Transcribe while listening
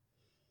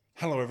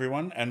Hello,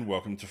 everyone, and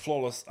welcome to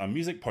Flawless, a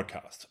music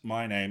podcast.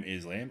 My name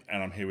is Liam,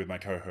 and I'm here with my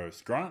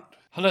co-host Grant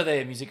Hello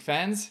there, music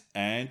fans.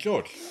 and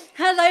George.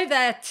 Hello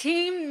there,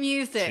 Team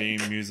Music.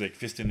 Team Music,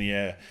 fist in the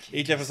air.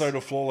 Each episode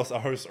of Flawless, a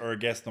host or a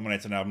guest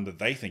nominates an album that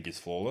they think is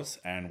flawless,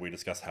 and we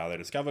discuss how they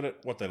discovered it,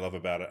 what they love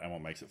about it, and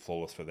what makes it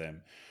flawless for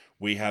them.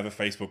 We have a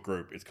Facebook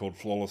group. It's called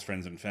Flawless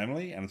Friends and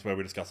Family, and it's where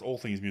we discuss all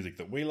things music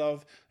that we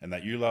love and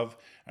that you love,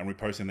 and we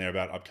post in there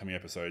about upcoming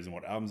episodes and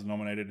what albums are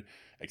nominated,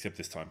 except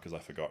this time because I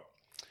forgot.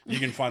 You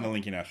can find the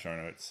link in our show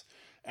notes.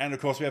 And of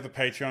course, we have a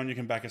Patreon. You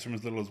can back us from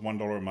as little as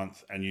 $1 a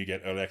month, and you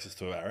get early access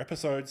to our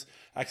episodes,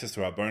 access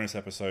to our bonus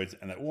episodes,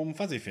 and that warm,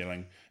 fuzzy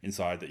feeling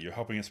inside that you're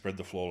helping us spread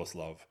the flawless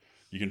love.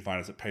 You can find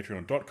us at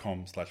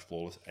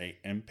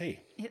patreon.com/flawlessamp.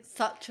 It's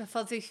such a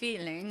fuzzy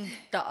feeling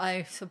that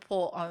I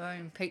support our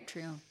own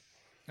Patreon.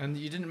 And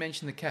you didn't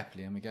mention the cap,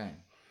 Liam, again.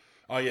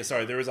 Oh, yeah,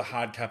 sorry. There is a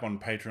hard cap on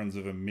Patreons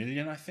of 1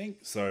 million, I think.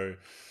 So,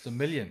 It's 1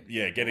 million.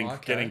 yeah, getting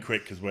Okay.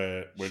 quick because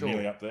we're Sure.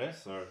 nearly up there.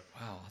 So,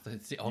 Wow.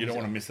 That's the you don't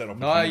want to miss that No,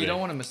 opportunity. you don't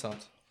want to miss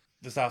out.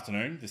 This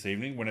afternoon, this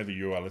evening, whenever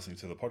you are listening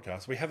to the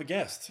podcast, we have a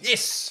guest.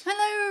 Yes.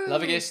 Hello.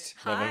 Love a guest.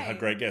 Love Hi. a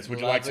great guest. Would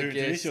you Love like to a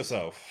introduce guest.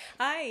 yourself?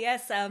 Hi,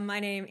 yes, my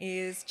name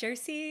is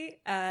Josie.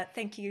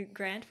 Thank you,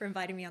 Grant, for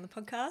inviting me on the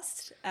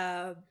podcast.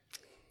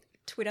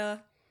 Twitter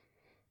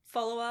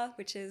follower,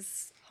 which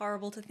is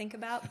horrible to think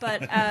about,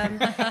 but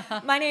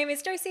my name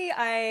is Josie.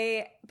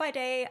 By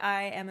day,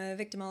 I am a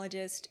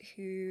victimologist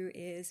who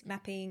is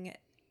mapping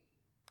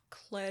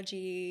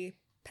clergy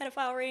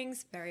pedophile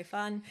rings. Very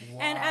fun.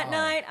 And at Wow.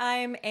 night,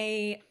 I'm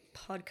a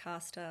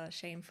podcaster,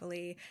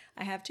 shamefully.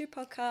 I have two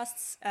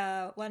podcasts.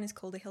 One is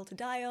called A Hill to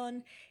Die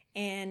On,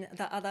 and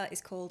the other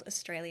is called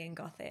Australian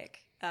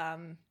Gothic.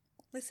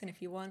 Listen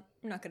if you want.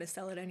 I'm not going to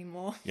sell it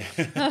anymore.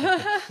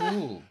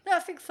 Cool.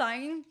 That's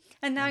exciting.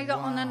 And now you got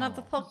on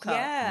another podcast.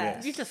 Yeah.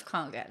 Yes. You just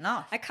can't get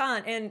enough. I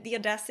can't. And the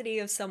audacity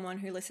of someone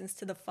who listens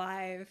to the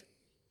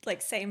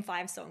same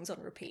five songs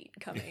on repeat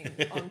coming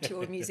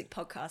onto a music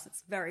podcast,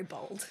 it's very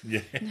bold. Yeah.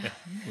 Here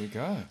we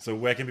go. So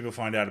where can people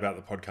find out about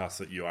the podcast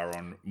that you are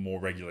on more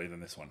regularly than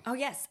this one? Oh,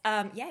 yes.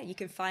 Yeah, you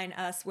can find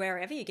us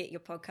wherever you get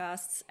your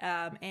podcasts.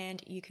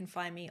 And you can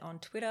find me on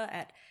Twitter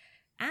at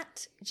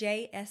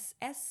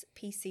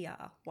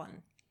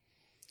JSSPCR1.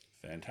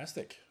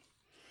 Fantastic.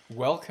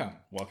 Welcome.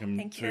 Welcome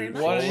Thank you to very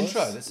much. What an Flawless.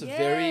 intro. That's a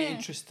very Yeah.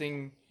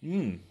 interesting...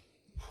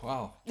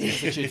 Wow.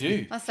 That's what you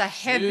do. That's a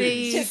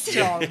heavy Jeez.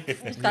 job.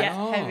 That's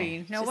Yeah.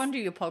 heavy. No wonder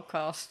your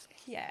podcast.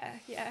 Yeah,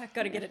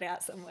 got to get it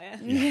out somewhere.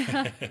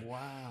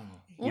 Wow.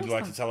 Would you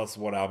like to tell us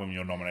what album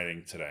you're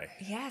nominating today?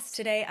 Yes,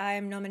 today I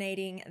am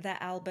nominating the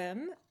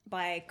album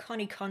by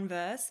Connie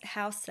Converse,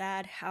 How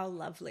Sad, How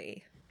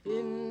Lovely.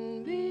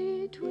 In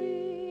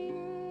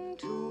between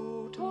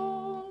two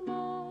tall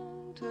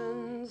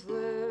mountains,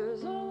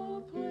 there's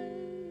a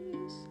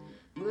place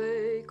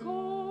they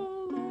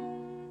call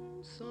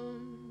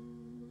lonesome.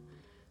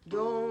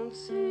 Don't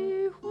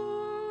see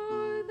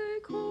why they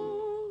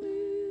call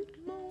it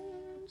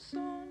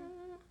lonesome.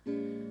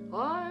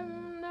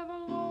 I'm never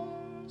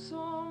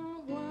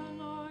lonesome when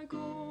I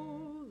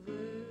go there.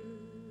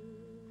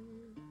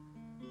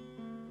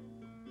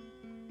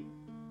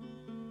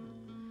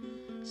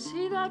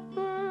 See that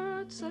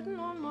bird sitting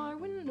on my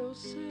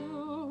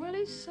windowsill? Well,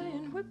 he's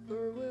saying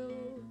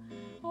whippoorwill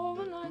all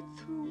the night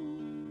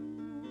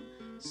through.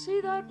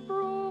 See that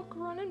brook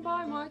running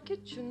by my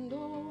kitchen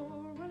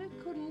door? Well, it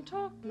couldn't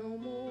talk no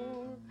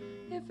more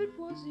if it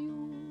was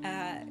you.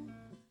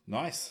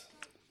 Nice.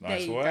 There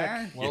Nice you work.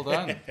 go. Well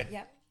done.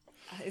 Yep.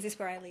 Is this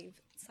where I leave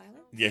silent?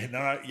 Yeah,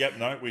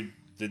 no, we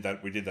did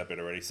that bit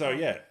already. So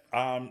yeah,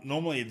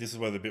 normally this is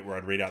where the bit where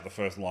I'd read out the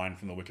first line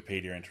from the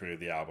Wikipedia entry of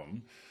the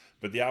album,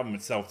 but the album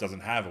itself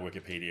doesn't have a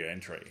Wikipedia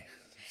entry.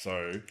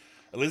 So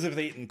Elizabeth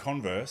Eaton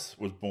Converse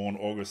was born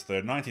August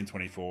 3rd,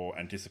 1924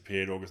 and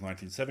disappeared August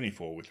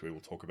 1974, which we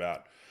will talk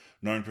about.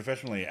 Known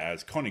professionally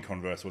as Connie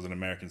Converse, was an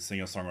American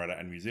singer-songwriter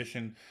and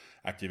musician,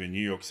 active in New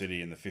York City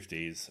in the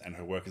 50s, and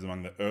her work is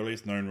among the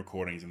earliest known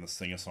recordings in the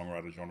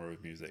singer-songwriter genre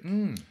of music.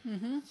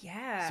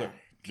 Yeah. So,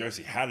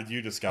 Josie, how did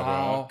you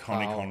discover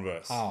Connie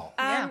Converse? How?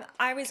 Yeah.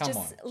 I was Come just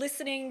on.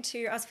 listening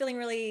to, I was feeling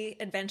really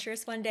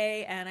adventurous one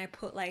day and I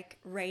put like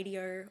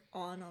radio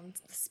on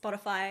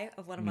Spotify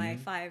of one of my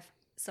 5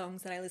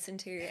 songs that I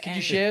listened to. Can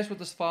you share us what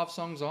the 5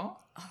 songs are?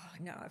 Oh,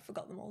 no, I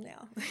forgot them all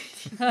now.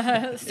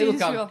 It'll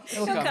come.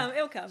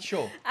 It'll come.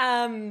 Sure.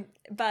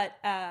 But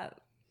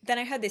then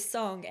I heard this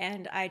song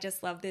and I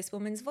just loved this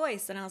woman's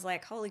voice. And I was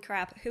like, holy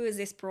crap, who is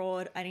this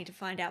broad? I need to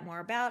find out more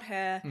about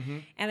her.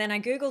 And then I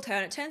Googled her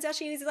and it turns out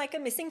she's like a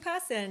missing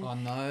person. Oh,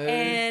 no.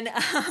 And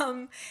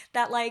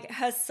that like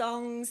her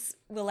songs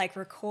were like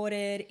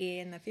recorded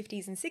in the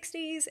 50s and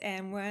 60s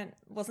and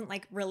wasn't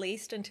like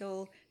released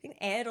until I think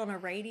aired on a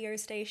radio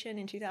station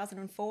in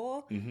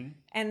 2004. And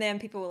then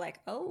people were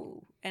like,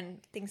 oh,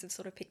 and things have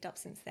sort of picked up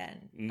since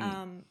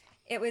then.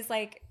 It was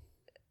like,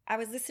 I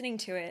was listening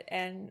to it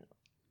and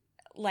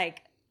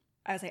like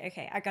I was like,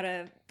 okay, I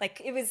gotta,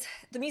 like, it was,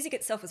 the music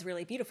itself was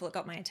really beautiful. It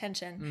got my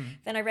attention.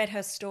 Then I read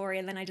her story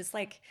and then I just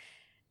like,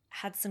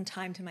 had some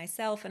time to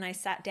myself, and I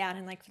sat down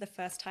and like for the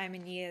first time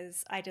in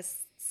years, I just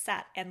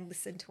sat and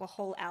listened to a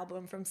whole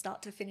album from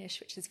start to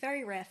finish, which is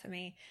very rare for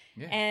me.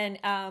 Yeah. And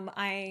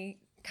I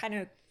kind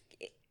of,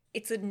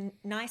 it's a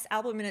nice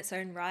album in its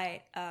own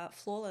right,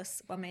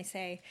 flawless, one may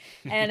say.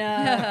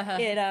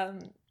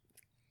 And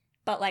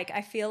but like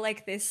I feel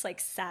like this like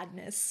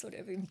sadness sort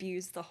of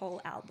imbues the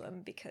whole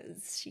album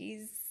because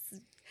she's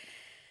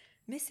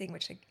missing,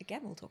 which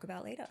again we'll talk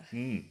about later.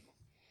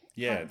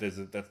 Yeah, there's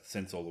that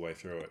sense all the way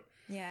through it.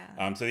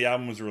 Yeah. So the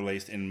album was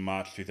released in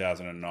March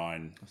 2009.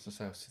 I was going to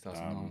say it was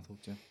 2009, I thought,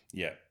 yeah.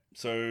 Yeah.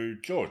 So,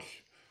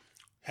 George,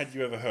 had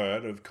you ever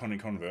heard of Connie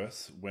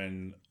Converse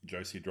when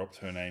Josie dropped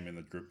her name in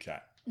the group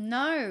chat?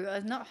 No,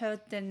 I've not heard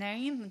the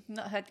name,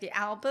 not heard the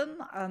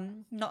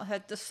album, not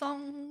heard the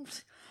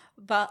songs,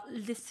 but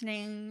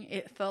listening,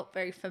 it felt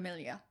very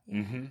familiar.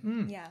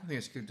 Yeah. I think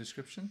it's a good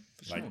description,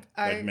 for sure.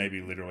 Like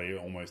maybe literally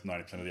almost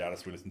 90% of the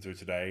artists we listen to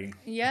today.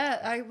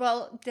 Yeah,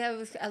 well, there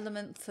was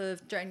elements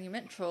of Joni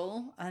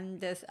Mitchell and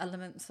there's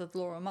elements of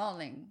Laura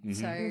Marling.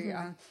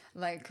 So,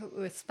 like,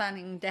 we're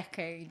spanning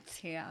decades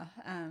here.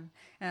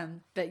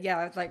 But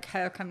yeah, like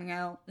her coming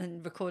out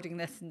and recording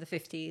this in the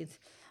 50s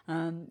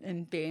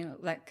and being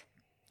like,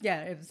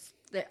 yeah, it was,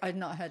 I'd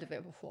not heard of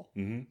it before.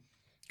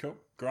 Cool.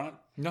 Grant?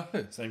 No.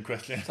 Same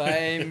question.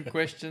 Same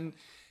question,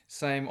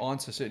 same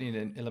answer, certainly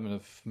an element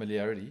of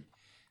familiarity.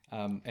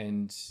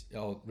 And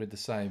I read the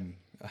same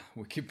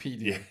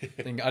Wikipedia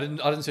thing. I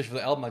didn't search for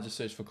the album, I just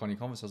searched for Connie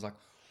Converse. I was like,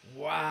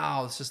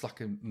 wow, this is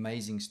like an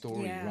amazing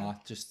story, right?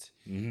 Just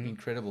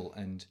incredible.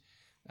 And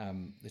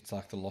it's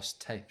like the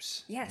lost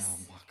tapes. Yes.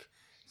 Like,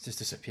 just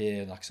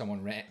disappear, like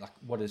someone like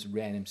what is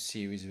random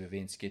series of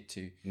events get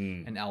to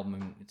an album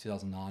in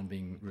 2009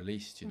 being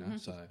released, you know?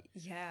 So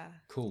Yeah.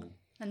 cool.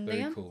 And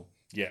Very Liam? cool.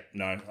 Yeah,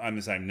 no, I'm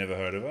the same. Never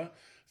heard of her.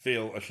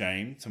 Feel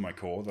ashamed to my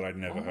core that I'd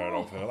never heard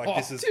of her. Like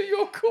this is to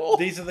your core.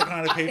 These are the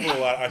kind of people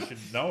that I should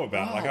know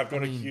about. Like I've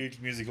got a huge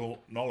musical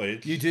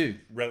knowledge. You do.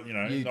 You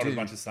know, You not do. as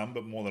much as some,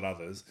 but more than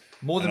others.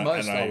 More than And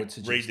most, and I would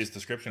suggest. read this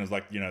description as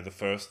like, you know,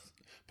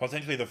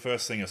 potentially the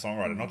first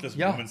singer-songwriter, not just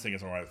woman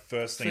singer-songwriter,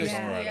 first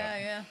singer-songwriter.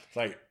 Yeah. It's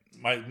like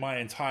my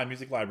entire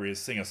music library is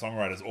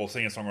singer-songwriters or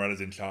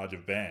singer-songwriters in charge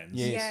of bands.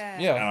 Yes.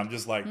 Yeah. And I'm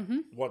just like,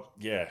 what?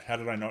 Yeah. How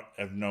did I not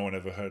have no one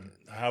ever heard?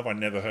 How have I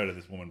never heard of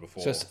this woman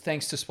before? Just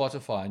thanks to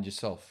Spotify and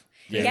yourself.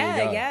 Yeah. There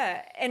you go.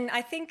 Yeah. And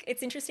I think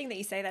it's interesting that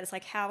you say that. It's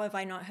like, how have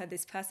I not heard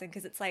this person?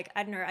 Because it's like,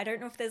 I don't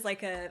know if there's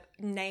like a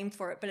name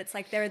for it, but it's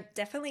like there are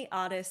definitely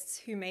artists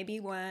who maybe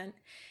weren't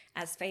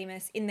as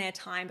famous in their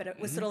time, but it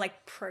was sort of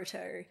like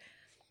proto,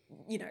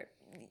 you know,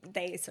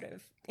 they sort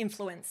of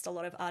influenced a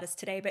lot of artists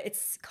today. But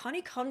it's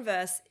Connie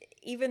Converse,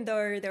 even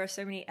though there are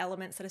so many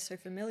elements that are so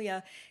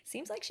familiar,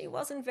 seems like she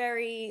wasn't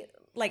very,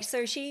 like,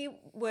 so she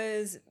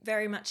was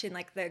very much in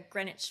like the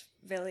Greenwich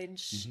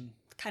Village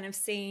kind of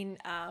scene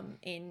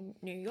in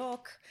New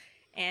York,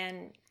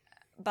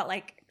 but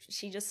like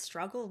she just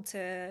struggled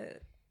to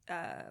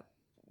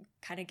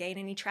kind of gain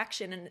any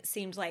traction, and it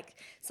seemed like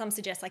some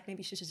suggest like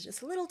maybe she was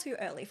just a little too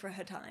early for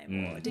her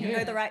time or didn't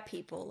know the right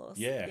people or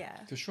Yeah.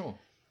 For sure.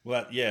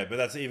 Well, but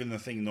that's even the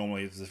thing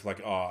normally is if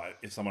like,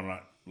 if someone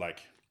like,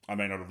 I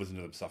may not have listened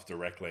to them stuff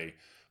directly,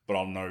 but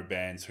I'll know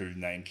bands who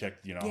name check,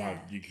 you know,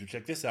 you should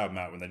check this album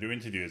out when they do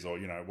interviews, or,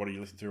 you know, what are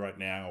you listening to right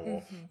now,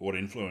 or what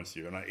influenced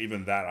you? And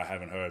even that I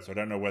haven't heard. So I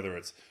don't know whether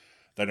it's,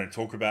 they don't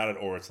talk about it,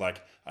 or it's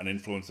like an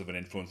influence of an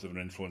influence of an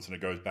influence, and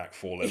it goes back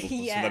 4 levels. So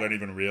they don't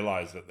even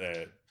realize that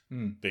they're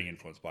being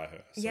influenced by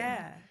her. So.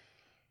 Yeah.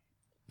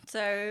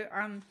 So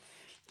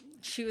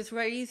she was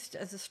raised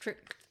as a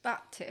strict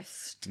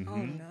Baptist. Oh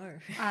no.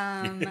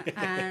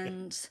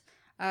 And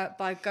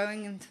by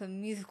going into a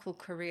musical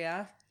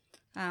career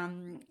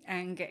and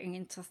getting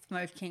into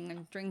smoking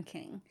and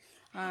drinking,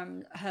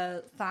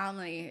 her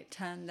family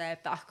turned their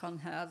back on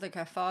her. Like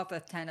her father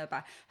turned her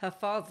back. Her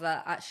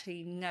father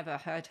actually never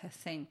heard her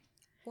sing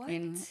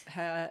in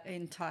her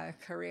entire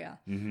career.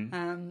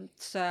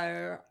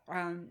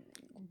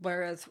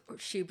 Whereas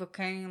she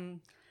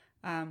became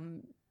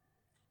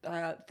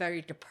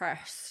very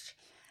depressed,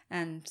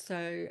 and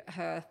so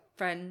her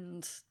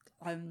friends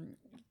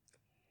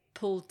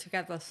pulled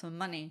together some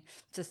money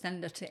to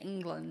send her to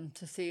England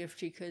to see if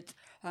she could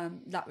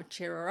that would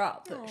cheer her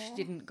up, but she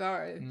didn't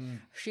go.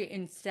 She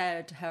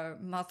instead, her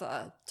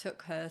mother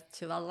took her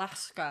to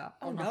Alaska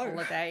on a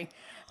holiday,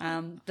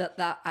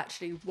 that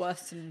actually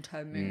worsened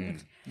her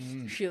mood.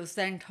 She was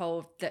then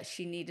told that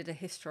she needed a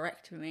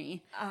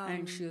hysterectomy,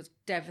 and she was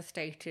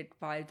devastated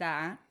by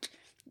that,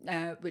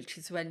 which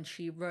is when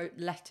she wrote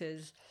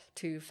letters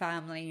to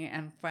family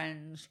and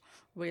friends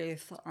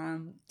with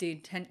the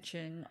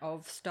intention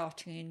of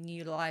starting a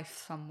new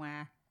life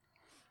somewhere.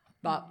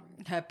 But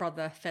her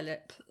brother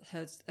Philip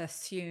has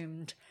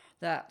assumed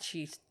that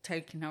she's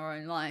taken her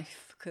own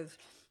life,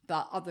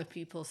 but other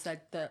people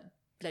said that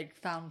they'd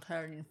found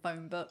her in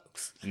phone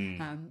books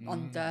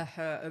under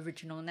her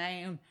original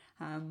name.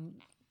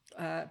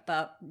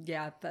 But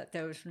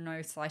there was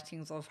no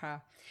sightings of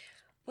her.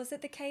 Was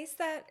it the case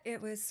that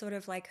it was sort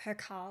of like her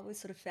car was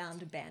sort of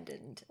found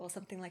abandoned or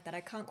something like that?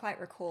 I can't quite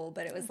recall,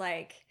 but it was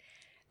like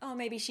oh,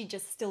 maybe she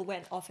just still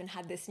went off and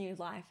had this new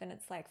life. And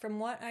it's like, from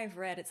what I've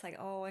read, it's like,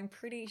 oh, I'm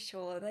pretty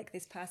sure like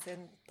this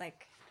person,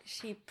 like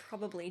she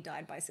probably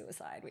died by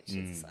suicide, which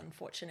is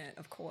unfortunate,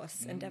 of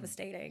course, and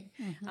devastating.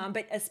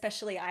 But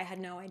especially I had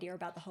no idea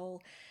about the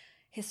whole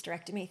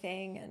hysterectomy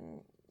thing,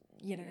 and,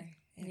 you know,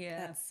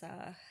 that's,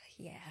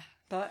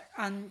 But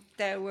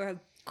there were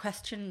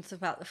questions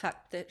about the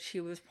fact that she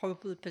was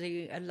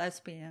probably a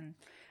lesbian,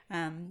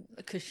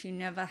 because she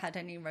never had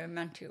any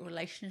romantic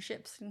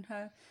relationships in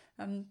her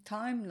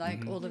time.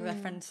 Like all of her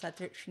friends said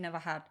that she never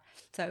had.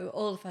 So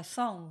all of her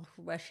songs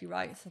where she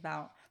writes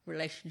about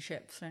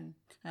relationships and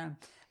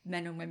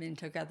men and women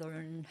together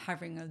and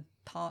having a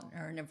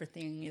partner and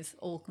everything is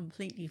all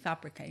completely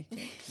fabricated.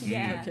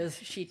 Because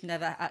she'd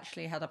never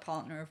actually had a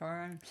partner of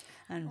her own.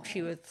 And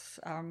she was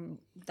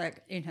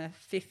like in her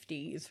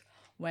 50s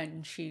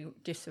when she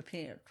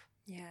disappeared.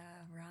 Yeah,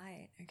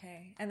 right.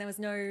 Okay. And there was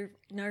no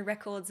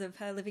records of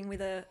her living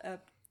with a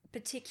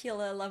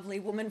particular lovely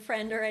woman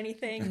friend or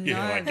anything.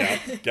 Yeah,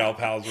 like gal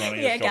pals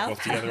running a shop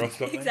off together or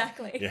something.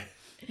 Exactly. Yeah.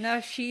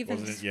 No, she even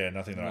Wasn't it? Yeah,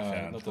 nothing that I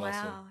found. not that I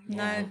saw. Wow.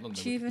 no, Well, not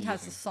she the even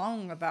has a thing.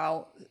 song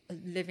about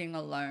living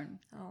alone.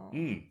 Oh.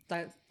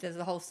 Like there's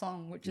a whole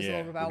song which is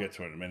Yeah, all about we'll get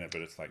to it in a minute,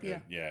 but it's like,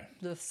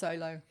 the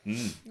solo.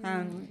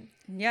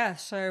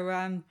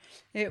 So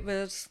it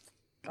was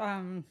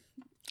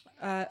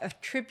a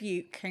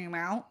tribute came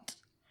out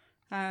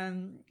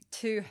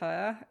to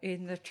her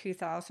in the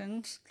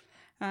 2000s,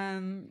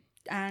 and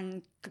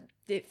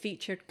it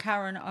featured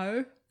Karen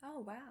O Oh,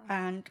 wow.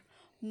 and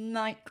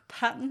Mike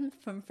Patton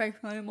from Faith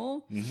No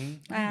More,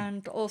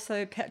 and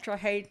also Petra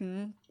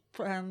Hayden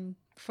from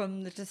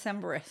the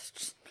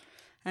Decemberists.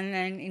 And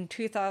then in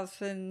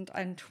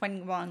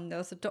 2021, there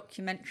was a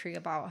documentary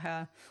about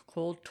her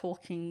called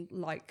Talking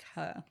Like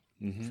Her.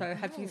 So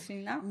have you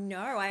seen that?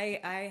 No,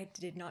 I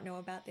did not know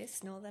about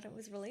this, nor that it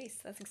was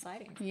released. That's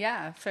exciting.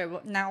 Yeah,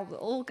 so now we're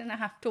all going to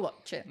have to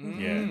watch it.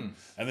 Yeah.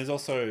 And there's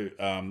also,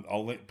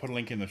 I'll put a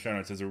link in the show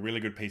notes. There's a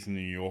really good piece in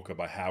the New Yorker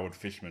by Howard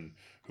Fishman,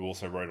 who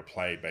also wrote a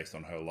play based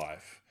on her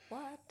life.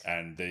 What?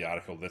 And the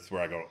article, that's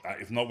where I got,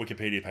 if not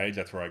Wikipedia page,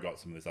 that's where I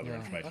got some of this other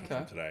information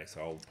from today.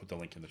 So I'll put the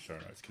link in the show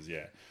notes because,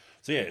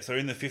 So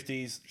in the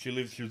 50s, she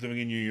was living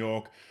in New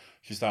York.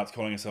 She starts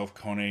calling herself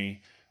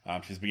Connie.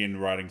 She's beginning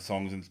writing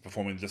songs and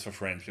performing just for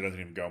friends. She doesn't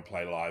even go and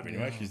play live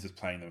anyway. She's just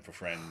playing them for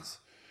friends.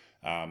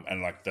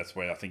 And like that's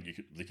where I think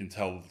you can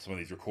tell some of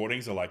these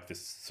recordings are like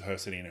this her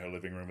sitting in her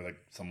living room with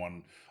like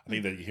someone. I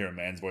think that you hear a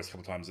man's voice a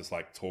couple of times just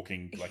like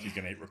talking like he's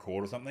going to hit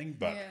record or something.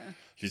 But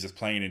she's just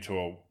playing into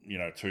a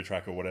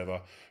 2-track or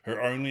whatever.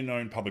 Her only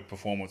known public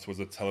performance was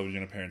a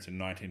television appearance in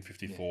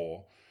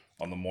 1954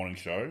 on the morning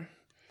show.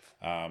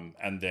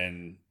 And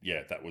then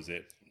that was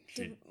it.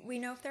 Do we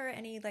know if there are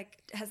any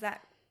has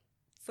that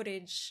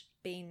footage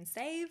been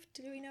saved?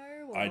 Do we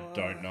know? Or? I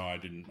don't know. I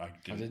didn't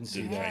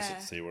see chase that. it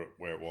to see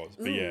where it was.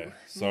 Ooh, But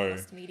so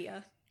lost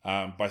media.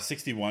 by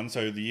 61,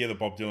 so the year that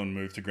Bob Dylan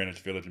moved to Greenwich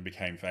Village and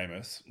became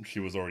famous, she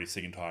was already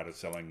sick and tired of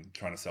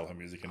trying to sell her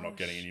music and not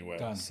getting anywhere.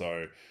 Done.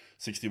 So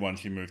 61,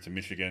 she moved to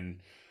Michigan,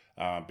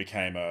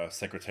 became a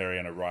secretary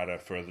and a writer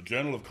for the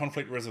Journal of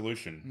Conflict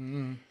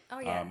Resolution. Oh,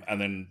 yeah.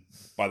 And then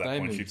by that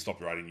point, Namely. she'd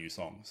stopped writing new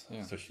songs.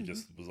 So she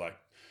just was like,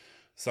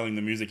 selling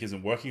the music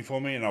isn't working for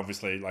me. And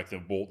obviously, like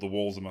the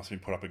walls that must have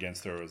been put up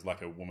against her as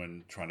like a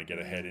woman trying to get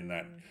ahead in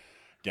that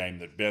game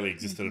that barely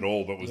existed at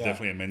all, but was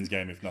definitely a men's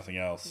game, if nothing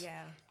else.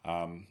 Yeah.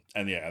 And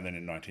then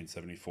in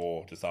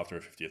 1974, just after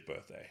her 50th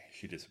birthday,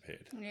 she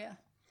disappeared. Yeah.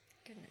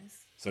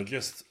 Goodness. So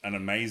just an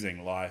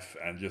amazing life,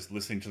 and just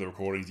listening to the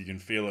recordings, you can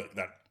feel it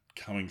that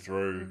coming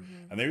through.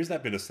 And there is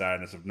that bit of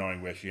sadness of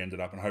knowing where she ended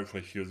up, and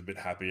hopefully she was a bit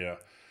happier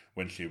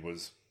when she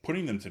was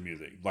putting them to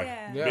music,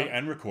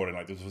 and recording.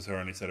 Like this was her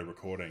only set of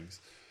recordings.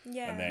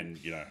 Yeah. And then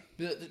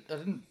I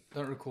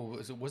don't recall.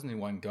 It wasn't in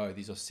one go.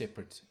 These are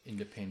separate,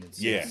 independent.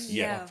 Yeah, sets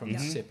yeah. from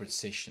separate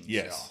sessions.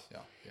 Yes. Yeah.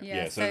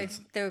 Yeah, so so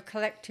it's- they were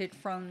collected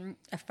from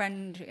a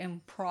friend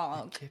in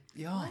Prague.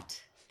 Yeah.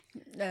 What?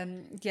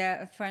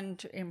 A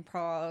friend in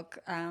Prague,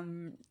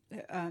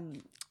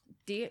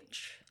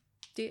 Dietz,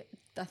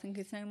 I think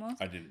his name was.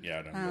 I don't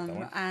know that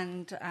one.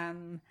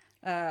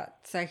 And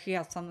so he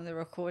had some of the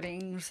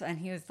recordings, and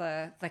he was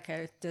like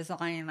a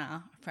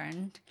designer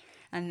friend.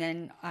 And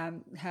then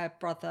her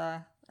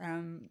brother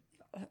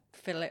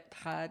Philip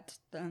had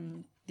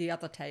the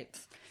other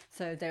tapes,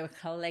 so they were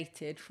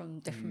collated from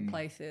different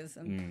places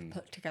and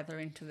put together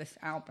into this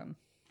album.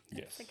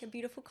 Yes. It's like a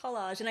beautiful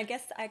collage. And I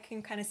guess I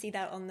can kind of see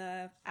that on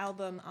the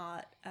album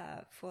art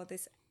for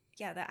this.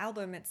 Yeah, the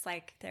album, it's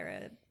like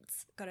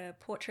it's got a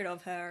portrait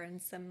of her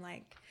and some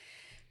like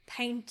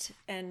paint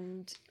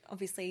and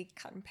obviously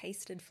cut and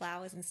pasted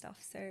flowers and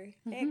stuff. So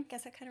I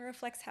guess that kind of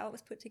reflects how it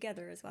was put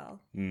together as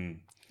well.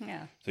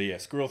 Yeah. So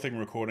Squirrel Thing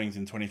Recordings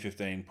in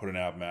 2015 put an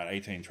album out,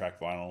 18-track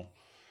vinyl,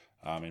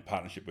 in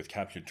partnership with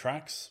Captured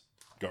Tracks.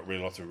 Got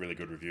lots of really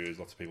good reviews.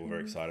 Lots of people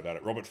very excited about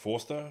it. Robert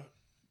Forster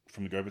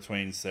from the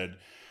Go-Betweens said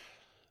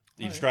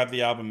he described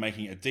the album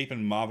making a deep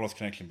and marvelous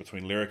connection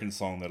between lyric and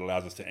song that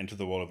allows us to enter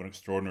the world of an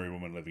extraordinary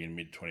woman living in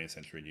mid-20th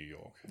century New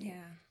York. Yeah.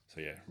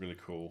 So really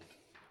cool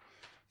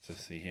to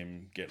see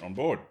him get on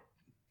board.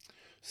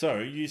 So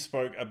you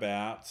spoke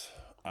about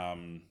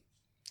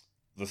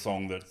the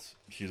song that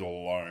she's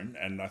all alone,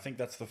 and I think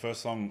that's the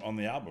first song on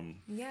the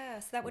album. Yeah,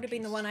 so that would have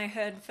been the one I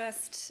heard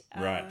first.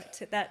 Right.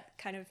 That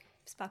kind of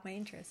sparked my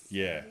interest.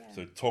 Yeah.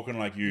 So Talking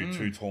Like You,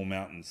 Two Tall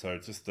Mountains. So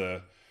it's just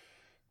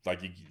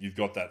you've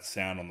got that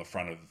sound on the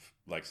front of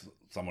like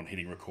someone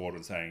hitting record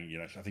and saying, you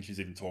know, I think she's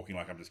even talking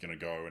like, I'm just going to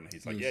go. And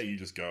he's like, yeah, you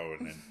just go.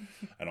 And then,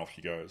 and off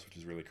she goes, which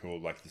is really cool.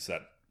 Like just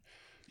that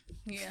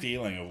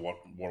feeling of what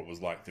it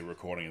was like, the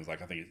recording is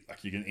like, I think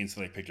like you can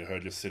instantly picture her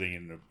just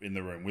sitting in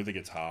the room with a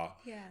guitar,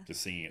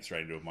 just singing it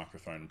straight into a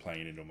microphone and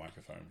playing it into a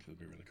microphone, which would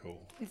be really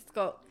cool. It's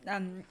got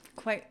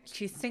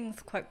she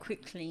sings quite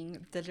quickly,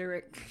 the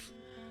lyrics.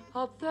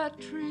 Up that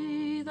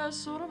tree, there's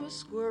sort of a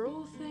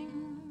squirrel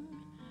thing.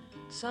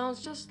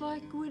 Sounds just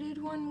like we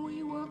did when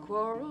we were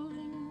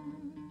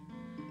quarreling.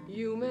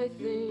 You may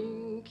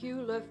think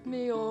you left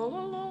me all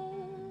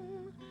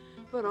alone,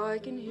 but I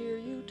can hear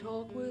you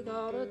talk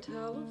without a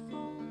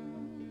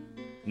telephone.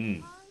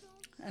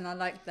 And I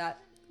like that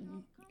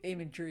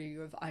imagery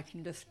of I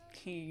can just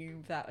hear you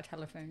without a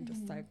telephone.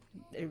 Just like,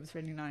 it was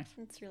really nice.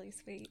 It's really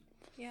sweet.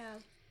 Yeah.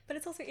 But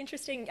it's also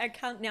interesting.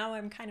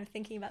 I'm kind of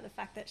thinking about the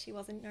fact that she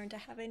wasn't known to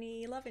have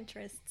any love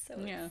interests. So I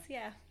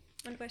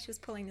wonder where she was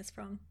pulling this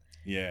from.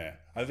 Yeah,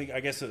 I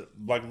guess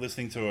like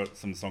listening to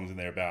some songs in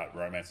there about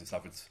romance and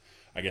stuff, it's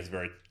I guess a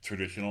very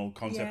traditional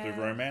concept of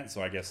romance.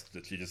 So I guess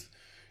that she just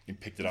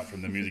picked it up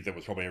from the music that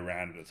was probably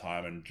around at the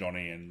time, and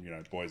Johnny and, you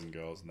know, boys and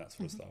girls and that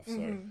sort of stuff.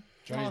 So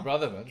Johnny's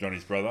brother, bud.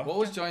 Johnny's brother. What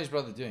was Johnny's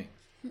brother doing?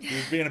 He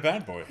was being a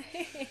bad boy.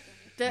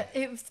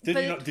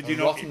 Did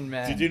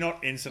you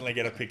not instantly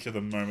get a picture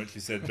the moment she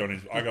said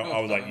Johnny's? I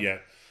was like, yeah,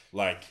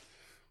 like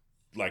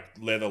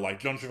leather, like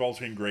John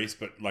Travolta in Grease,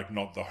 but like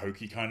not the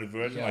hokey kind of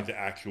version, like the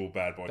actual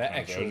bad boy kind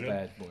of version.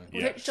 Bad boy.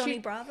 Yeah. Johnny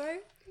Bravo,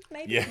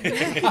 maybe?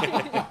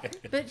 Yeah.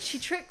 But she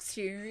tricks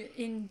you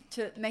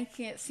into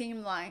making it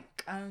seem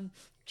like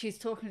she's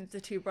talking to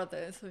the two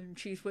brothers and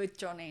she's with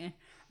Johnny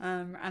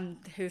and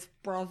his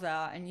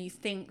brother, and you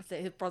think that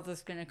his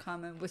brother's going to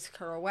come and whisk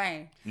her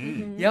away.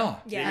 Yeah.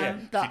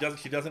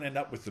 She doesn't end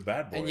up with the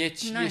bad boy. And yet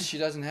she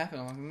doesn't happen.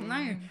 I'm like,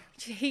 No,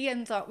 he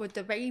ends up with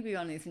the baby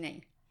on his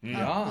knee.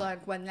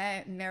 Like when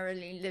they're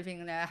merrily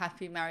living their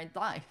happy married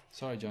life.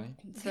 Sorry, Johnny.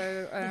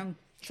 So,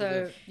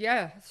 so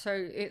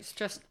it's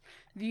just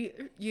you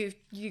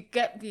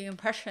get the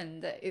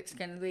impression that it's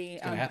going to be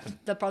happen.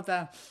 the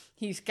brother.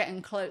 He's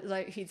getting close,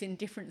 like he's in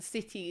different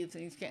cities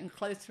and he's getting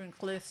closer and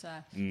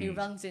closer. He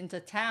runs into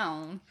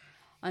town,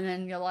 and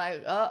then you're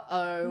like,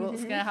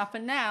 what's going to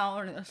happen now?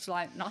 And it's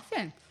like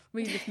nothing.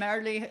 We lived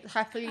merrily,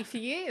 happily for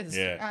years.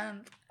 Yeah.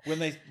 When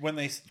they,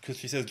 because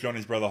she says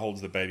Johnny's brother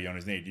holds the baby on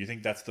his knee. Do you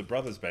think that's the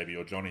brother's baby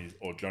or Johnny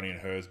and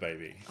her's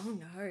baby? Oh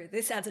no,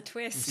 this adds a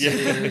twist. Yeah,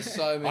 there's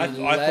so many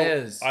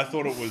layers. I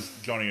thought it was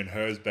Johnny and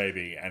her's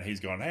baby, and he's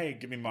gone, hey,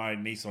 give me my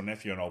niece or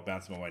nephew, and I'll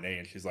bounce him on my knee.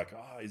 And she's like,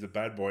 he's a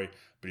bad boy,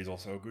 but he's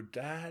also a good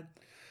dad.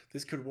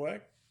 This could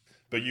work.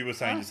 But you were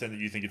saying just then that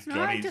you think it's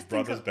Johnny's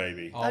brother's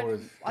baby.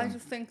 I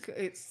just think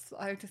it's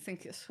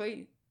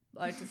sweet.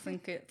 I just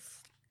think it's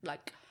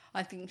like,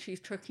 I think she's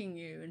tricking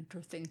you into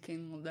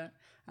thinking that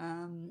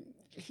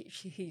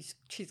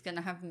she's going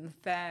to have an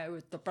affair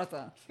with the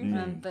brother,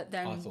 but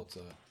then I thought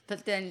so.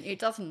 But then it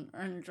doesn't,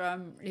 and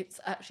it's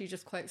actually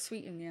just quite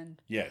sweet in the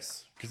end.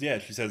 Yes,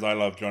 because she says I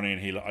love Johnny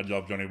and I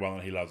love Johnny well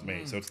and he loves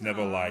me. So it's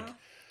never like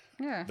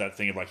that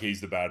thing of like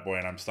he's the bad boy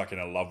and I'm stuck in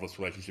a loveless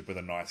relationship with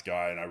a nice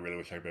guy and I really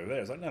wish I could be over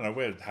there. It's like no,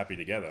 we're happy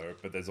together,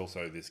 but there's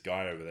also this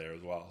guy over there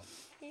as well.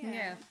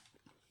 Yeah.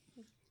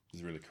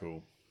 It's really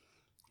cool.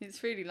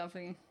 It's really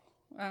lovely.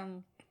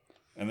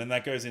 And then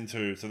that goes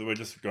into, so that we're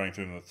just going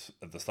through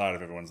at the start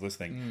if everyone's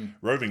listening.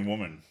 Roving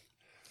woman.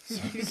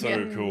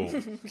 So cool.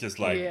 Just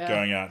like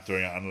going out,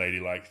 doing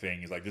unladylike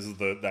things. Like this is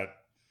that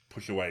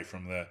push away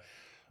from the,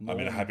 I'm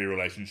in a happy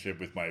relationship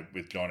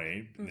with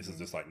Johnny. And this is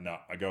just like, no,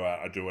 I go out,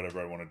 I do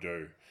whatever I want to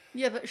do.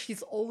 Yeah, but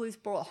she's always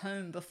brought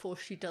home before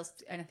she does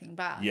anything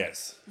bad.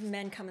 Yes.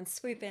 Men come and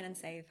swoop in and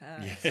save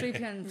her. Yeah. Swoop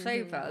in and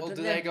save her. Well,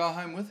 do they go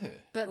home with her?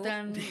 But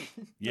then...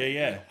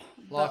 Yeah.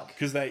 Like,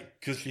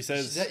 because she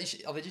says...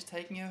 Are they just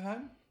taking her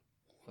home?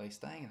 Or are they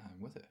staying at home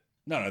with her?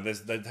 No,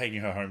 they're taking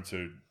her home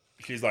to...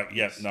 She's like,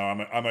 no,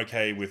 I'm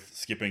okay with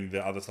skipping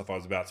the other stuff I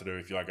was about to do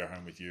if I go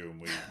home with you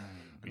and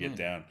we get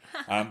down.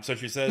 So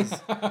she says,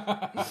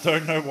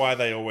 don't know why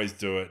they always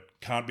do it.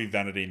 Can't be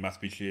vanity,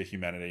 must be sheer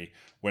humanity.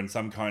 When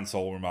some kind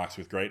soul remarks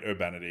with great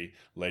urbanity,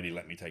 lady,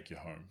 let me take you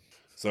home.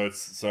 So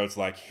it's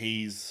like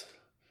he's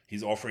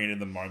offering it in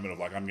the moment of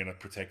like, I'm going to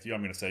protect you.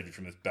 I'm going to save you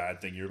from this bad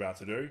thing you're about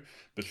to do.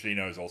 But she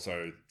knows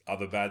also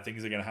other bad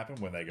things are going to happen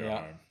when they go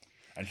home.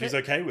 And she's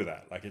okay with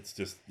that. Like, it's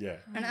just,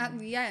 And at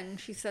the end,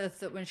 she says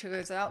that when she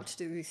goes out to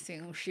do these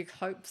things, she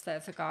hopes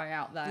there's a guy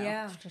out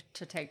there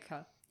to take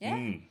her.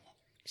 Yeah.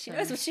 She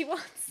knows what she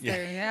wants.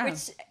 Yeah.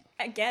 Which,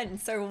 again,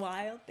 so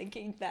wild,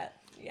 thinking that,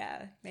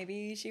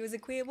 maybe she was a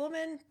queer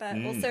woman, but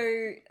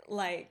also,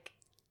 like,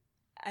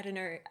 I don't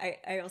know,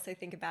 I also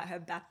think about her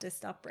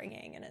Baptist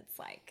upbringing, and it's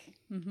like,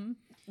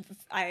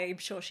 I'm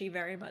sure she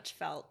very much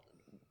felt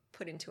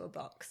put into a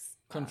box.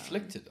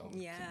 Conflicted, I would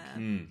Yeah.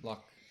 think.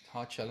 Like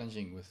how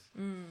challenging with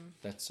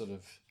that sort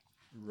of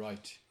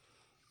right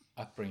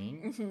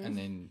upbringing, and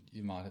then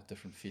you might have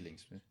different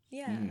feelings.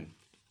 Yeah.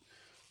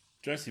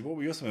 Josie, what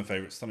were some of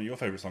your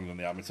favorite songs on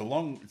the album?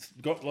 It's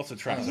got lots of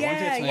tracks. Yeah, I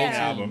wanted to yeah. an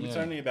album. It's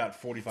Yeah. only about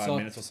 45 So,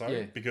 minutes or so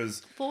yeah.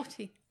 because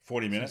 40.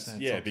 40 minutes. say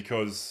it's Yeah, up.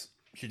 because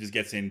she just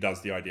gets in,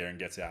 does the idea, and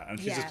gets out. And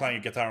she's Yeah. just playing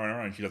a guitar on her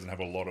own. She doesn't have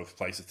a lot of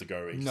places to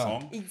go each No.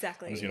 song.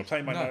 Exactly. I'm just going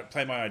to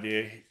play my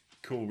idea,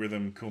 cool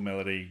rhythm, cool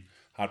melody,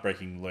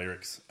 heartbreaking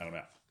lyrics, and I'm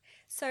out.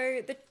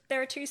 So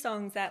there are two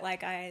songs that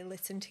like I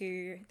listen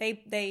to.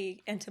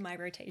 They enter my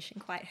rotation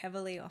quite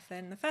heavily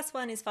often. The first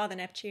one is Father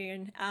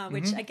Neptune,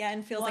 which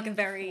again feels like a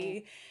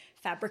very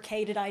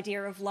fabricated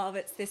idea of love.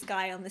 It's this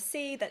guy on the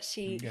sea that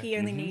he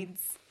only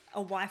needs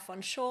a wife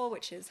on shore,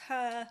 which is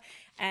her,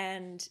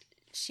 and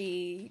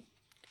she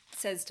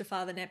says to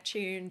Father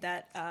Neptune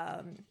that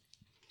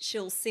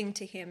she'll sing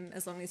to him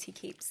as long as he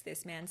keeps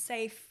this man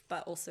safe,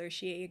 but also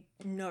she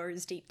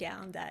knows deep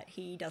down that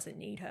he doesn't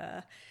need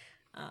her.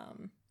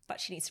 But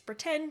she needs to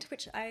pretend,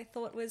 which I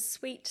thought was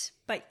sweet.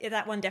 But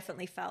that one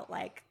definitely felt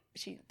like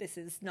this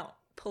is not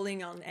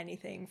pulling on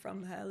anything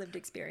from her lived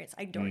experience,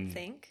 I don't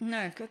think.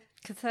 No,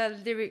 because her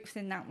lyrics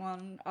in that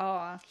one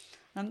are,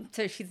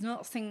 so she's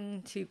not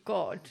singing to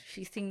God,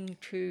 she's singing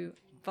to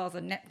Father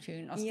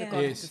Neptune as the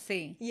god Yes. of the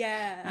sea.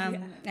 Yeah.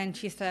 And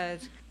she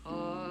said,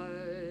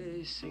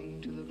 I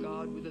sing to the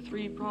god with the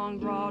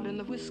three-pronged rod and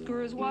the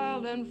whiskers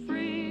wild and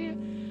free,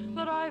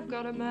 that I've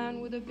got a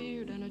man with a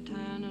beard and a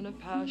tan and a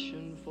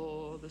passion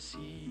for the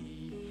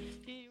sea.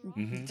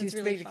 it's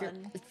really good.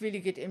 fun. It's really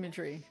good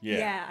imagery.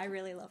 Yeah. I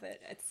really love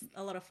it. It's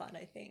a lot of fun,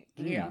 I think.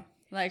 Yeah.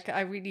 Like,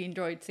 I really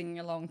enjoyed singing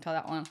along to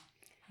that one.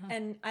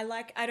 And I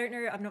don't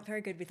know, I'm not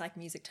very good with like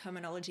music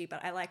terminology,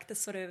 but I like the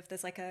sort of,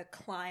 there's like a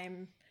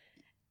climb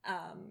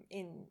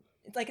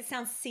it's like it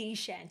sounds sea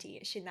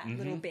shanty-ish in that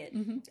little bit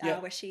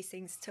where she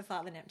sings to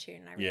Father Neptune,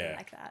 and I really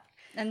like that.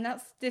 And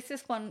this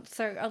is one,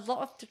 so a lot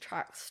of the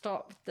tracks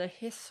start with the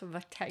hiss of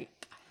a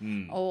tape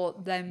or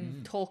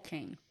them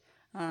talking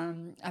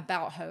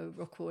about her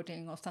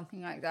recording or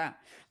something like that.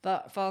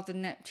 But Father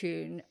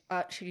Neptune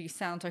actually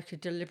sounds like a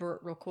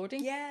deliberate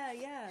recording.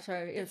 Yeah. So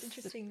it's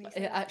interesting.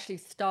 it actually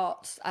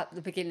starts at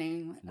the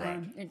beginning.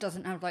 Right. It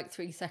doesn't have like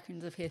 3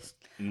 seconds of hiss.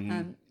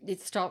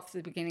 It starts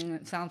at the beginning and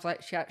it sounds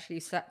like she actually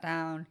sat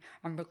down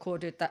and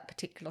recorded that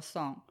particular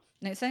song.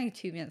 And it's only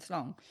 2 minutes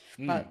long,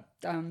 but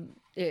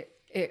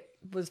it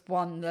was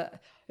one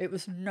that it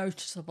was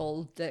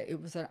noticeable that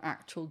it was an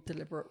actual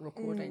deliberate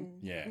recording.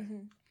 Yeah.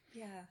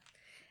 Yeah.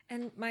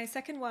 And my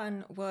second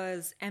one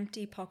was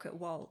Empty Pocket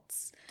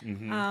Waltz.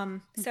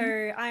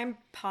 So I'm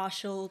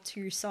partial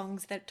to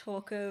songs that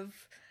talk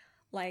of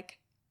like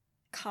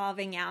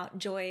carving out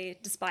joy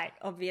despite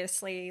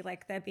obviously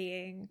like there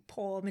being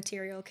poor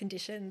material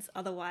conditions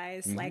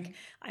otherwise. Like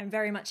I'm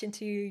very much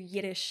into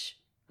Yiddish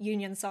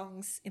union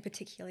songs in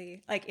particular.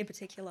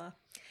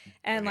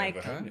 And like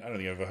I don't think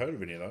I've ever heard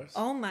of any of those.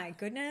 oh my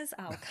goodness,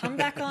 I'll come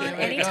back on There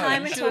we anytime go.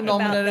 and You should talk have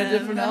about nominated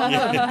a them. different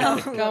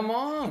album. Come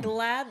on.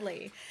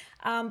 Gladly.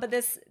 But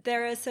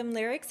there are some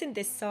lyrics in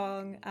this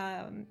song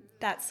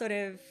that sort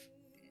of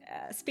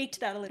speak to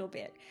that a little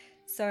bit.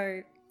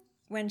 So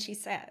when she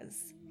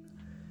says,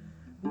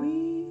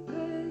 We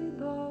paid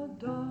the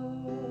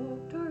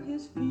doctor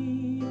his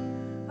fee,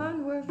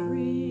 and we're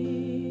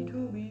free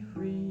to be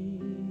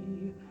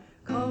free.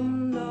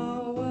 Come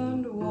now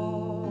and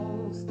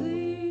waltz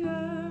the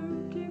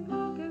empty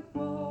pocket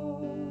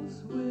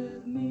waltz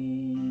with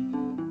me.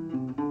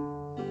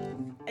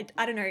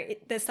 I don't know,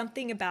 there's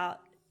something about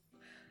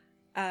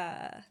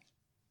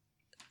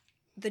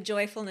the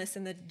joyfulness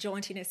and the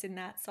jauntiness in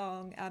that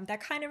song that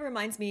kind of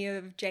reminds me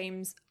of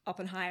James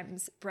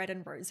Oppenheim's Bread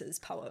and Roses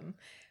poem,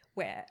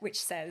 which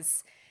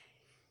says,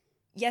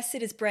 yes,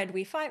 it is bread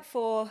we fight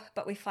for,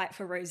 but we fight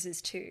for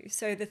roses too.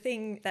 So the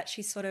thing that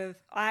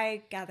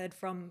I gathered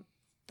from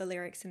the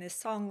lyrics in this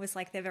song was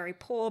like they're very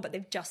poor, but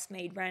they've just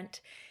made rent,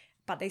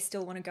 but they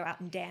still want to go out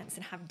and dance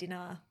and have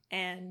dinner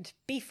and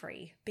be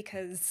free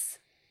because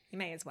you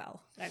may as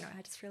well. I don't know,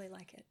 I just really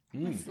like it.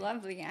 It's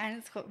lovely, and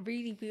it's got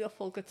really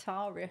beautiful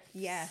guitar riffs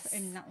Yes.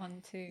 in that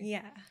one too.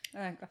 Yeah.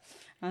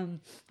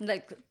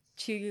 Like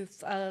she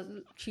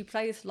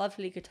plays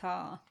lovely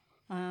guitar,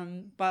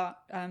 but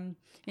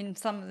in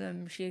some of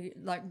them she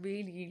like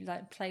really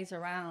like plays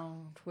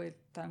around with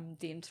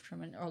the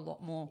instrument a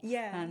lot more.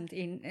 Yeah. And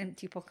in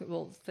Empty Pocket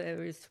Waltz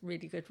there is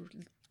really good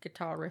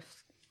guitar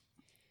riffs.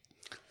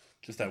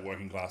 Just that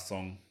working class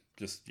song.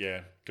 I just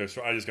go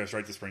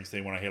straight to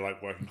Springsteen when I hear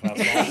like working class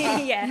songs.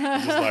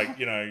 Yeah. Just like,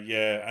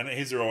 and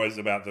his are always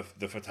about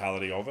the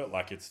fatality of it.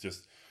 Like it's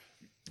just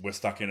we're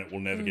stuck in it,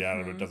 we'll never get out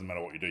of it. It doesn't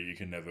matter what you do, you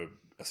can never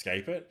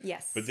escape it.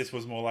 Yes. But this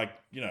was more like,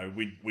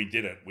 we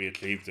did it, we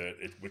achieved it.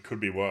 It could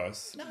be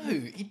worse. No,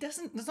 he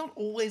doesn't. It's not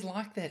always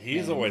like that. He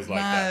is man. always like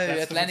no, that. That's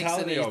the Atlantic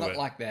fatality City is of not it.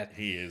 like that.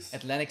 He is.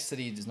 Atlantic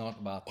City is not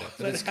about that.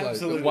 But It it's close.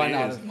 absolutely One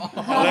out is. of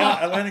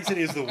Atlantic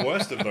City is the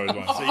worst of those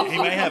ones. So he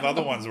may have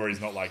other ones where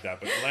he's not like that,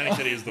 but Atlantic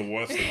City is the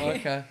worst of them.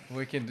 Okay,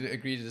 we can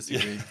agree to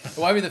disagree. It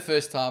won't be the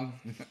first time.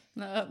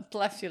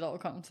 Bless your little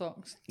cotton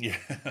socks. Yeah.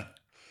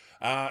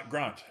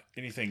 Grant,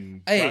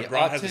 anything? Hey, Grant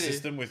I'll has a tell you.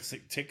 system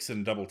with ticks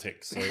and double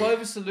ticks. So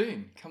Clover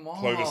Saloon, come on.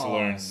 Clover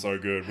Saloon, so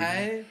good.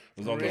 Hey, It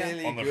was on really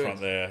the on the good. front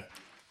there.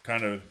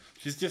 Kind of,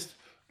 she's just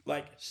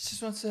like, She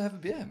just wants to have a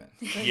beer, man.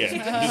 yeah,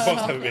 just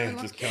wants to have a beer.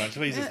 Just come on,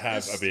 please just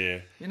have a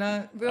beer. You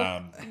know,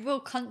 Real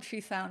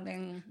country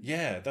sounding.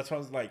 Yeah, that's why I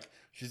was like,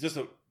 she's just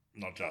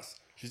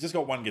she's just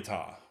got one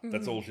guitar.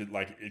 That's all she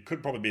like. It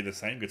could probably be the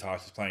same guitar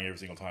she's playing every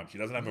single time. She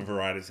doesn't have a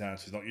variety of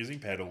sounds. She's not using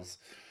pedals.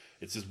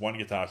 It's just one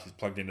guitar. She's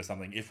plugged into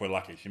something. If we're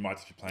lucky, she might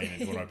just be playing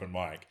into an open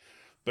mic.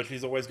 But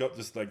she's always got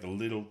just like the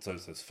little, so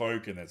there's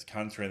folk and there's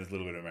country and there's a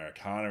little bit of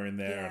Americana in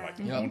there and like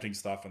the haunting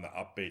stuff and the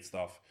upbeat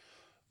stuff.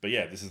 But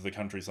yeah, this is the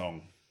country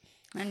song.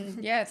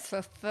 And yeah, it's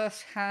a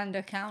first-hand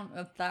account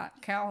of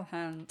that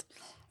cowhand.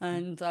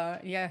 And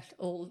yeah,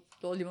 all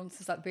he wants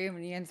is that beer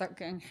and he ends up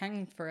getting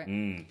hanged for it.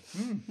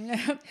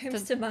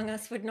 Who's among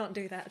us would not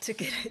do that to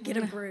get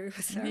a brew?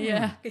 So.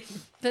 Yeah.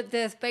 But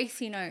there's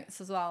bassy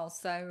notes as well.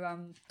 So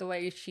the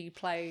way she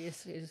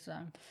plays is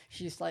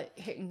she's like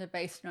hitting the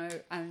bass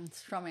note and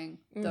strumming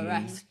the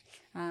rest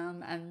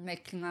and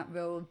making that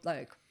real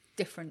like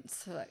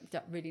difference, like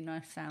that really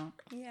nice sound.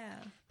 Yeah.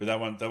 But that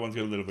one's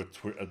got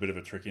a bit of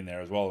a trick in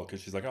there as well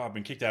because she's like, oh, I've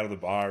been kicked out of the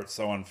bar. It's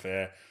so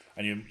unfair.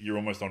 And you're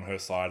almost on her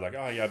side, like,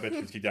 oh yeah, I bet she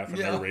was kicked out for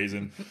no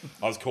reason.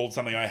 I was called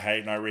something I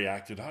hate and I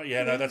reacted. Oh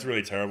yeah, no, that's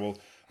really terrible.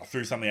 I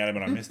threw something at him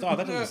and I missed. Oh,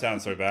 that doesn't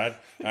sound so bad.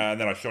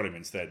 And then I shot him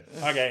instead.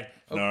 Okay,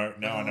 no,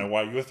 now I know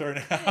why you were thrown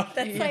out.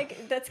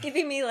 That's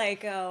giving me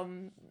like I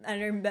don't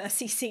know,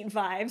 mercy scene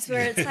vibes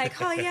where it's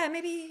like, oh yeah,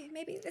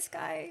 maybe this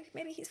guy,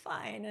 maybe he's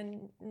fine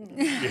and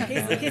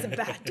he's a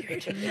bad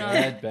dude.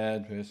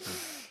 bad person.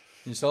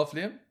 Yourself,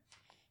 Liam?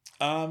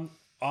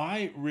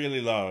 I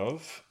really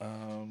love.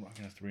 I'm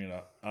gonna have to bring it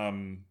up.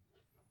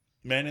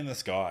 Man in the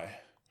Sky.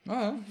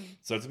 Oh,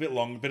 So it's a bit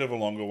of a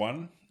longer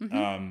one.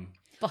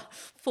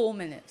 4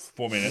 minutes.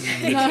 4 minutes.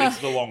 It's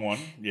the long one.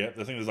 Yeah, I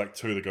think there's like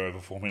two that go over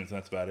 4 minutes, and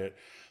that's about it.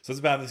 So it's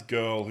about this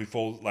girl who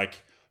falls,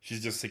 like,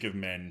 she's just sick of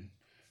men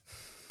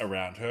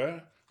around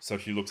her. So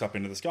she looks up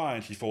into the sky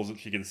and she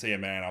can see a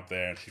man up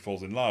there and she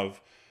falls in love.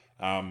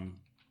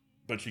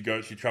 But she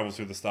travels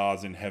through the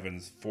stars in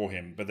heavens for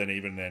him. But then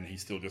even then,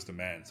 he's still just a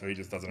man. So he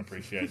just doesn't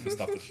appreciate the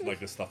stuff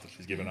that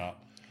she's given up.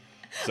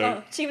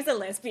 So She was a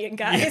lesbian,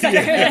 guys.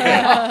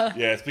 yeah,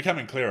 it's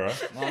becoming clearer.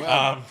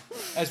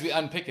 as we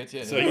unpick it,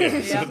 yeah. So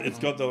yeah, so it's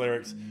got the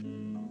lyrics.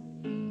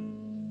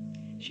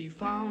 She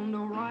found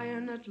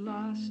Orion at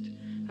last,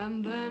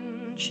 and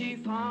then she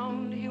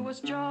found he was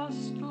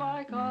just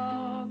like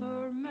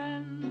other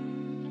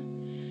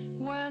men.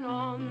 When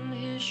on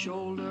his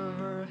shoulder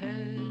her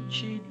head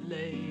she'd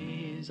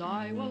lay, his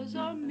eye was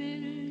a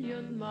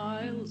million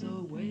miles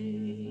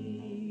away.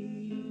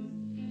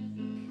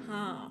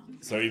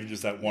 So even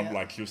just that one,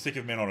 like, she was sick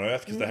of men on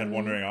Earth because they had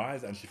wandering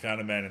eyes, and she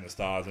found a man in the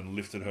stars and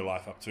lifted her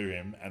life up to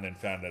him, and then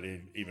found that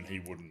even he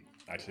wouldn't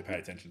actually pay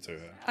attention to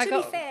her. To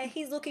be fair,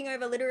 he's looking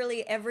over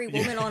literally every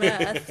woman on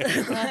earth.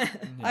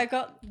 I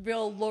got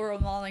real Laura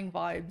Marling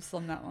vibes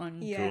on that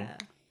one. Yeah.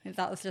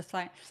 That was just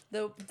like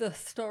the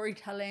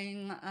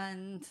storytelling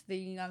and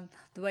the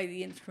way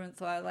the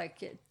instruments were,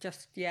 like, it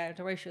just, yeah,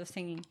 the way she was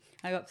singing.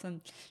 I got some,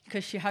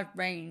 because she had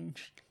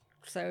range,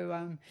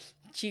 so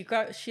she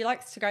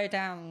likes to go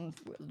down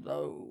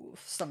low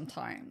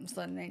sometimes,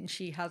 and then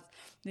she has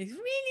these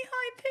really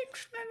high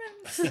pitched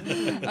moments.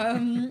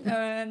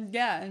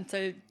 And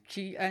so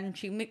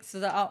she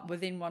mixes it up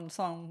within one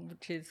song,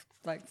 which is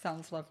like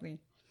sounds lovely.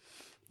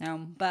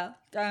 But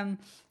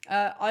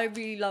I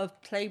really love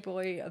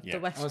Playboy of the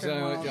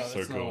Western World. Yeah, So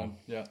that's another cool. one.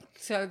 Yeah.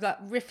 So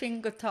that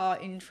riffing guitar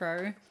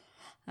intro,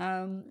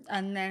 and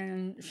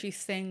then she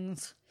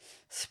sings,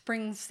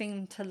 "Spring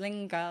seemed to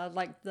linger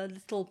like the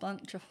little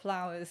bunch of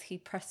flowers he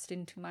pressed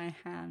into my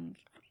hand."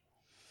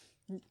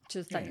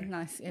 Just like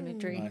nice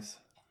imagery. Nice.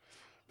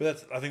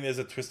 But I think there's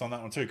a twist on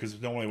that one too, because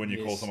normally when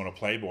you call someone a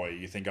playboy,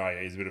 you think, oh,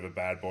 yeah, he's a bit of a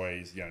bad boy,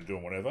 he's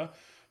doing whatever.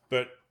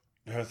 But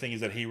her thing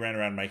is that he ran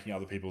around making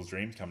other people's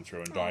dreams come true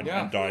and died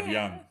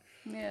young.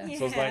 Yeah.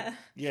 So it's like,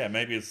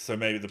 maybe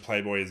the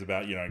playboy is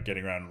about,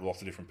 getting around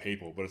lots of different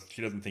people, but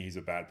she doesn't think he's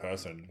a bad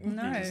person.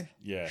 No.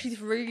 Yeah. She's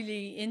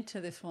really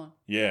into this one.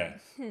 Yeah.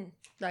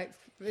 Like,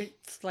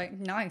 it's like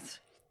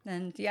nice.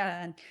 And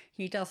and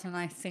he does a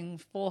nice thing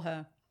for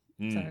her.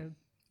 So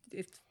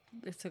it's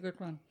a good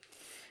one.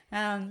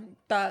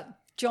 But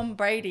John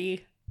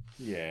Brady,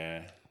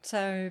 Yeah.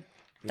 so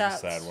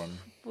That's that's a sad one.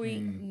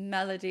 sweet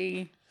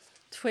melody,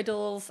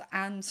 twiddles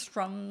and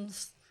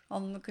strums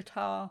on the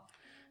guitar.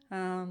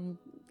 And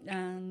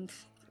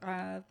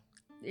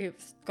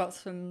it's got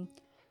some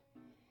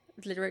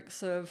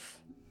lyrics of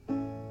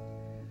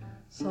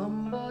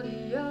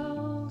Somebody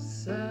else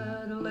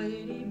said,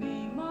 lady,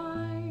 be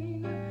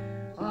mine.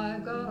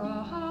 I've got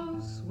a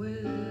house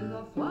with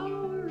a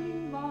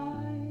flowering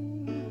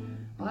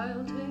vine.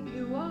 I'll take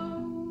you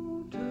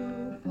out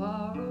to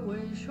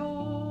faraway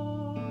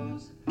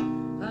shores,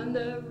 and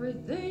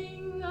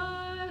everything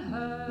I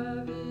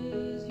have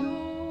is yours.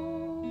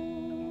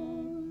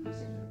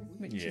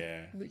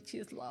 Which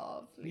is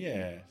lovely.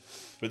 Yeah.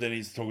 But then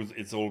he's talking,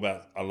 it's all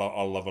about,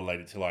 I'll love a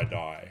lady till I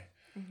die.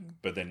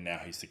 But then now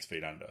he's 6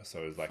 feet under. So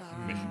it's like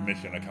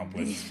mission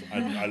accomplished.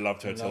 I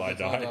loved her till I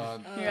died.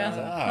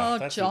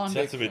 Yeah. John.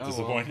 That's a bit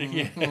disappointing.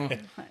 Yeah.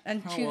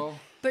 And she, well,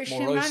 but she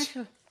morose. managed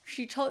to,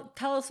 she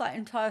tells that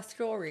entire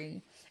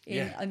story in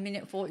Yeah. a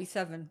minute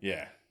 47.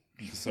 Yeah.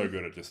 She's so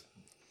good at just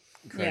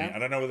creating. Yeah. I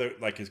don't know whether,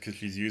 like, it's because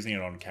she's using it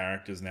on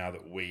characters now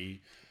that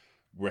we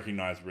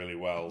recognize really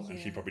well. And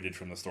she Yeah. probably did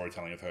from the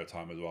storytelling of her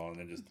time as well. And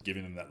then just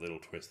giving them that little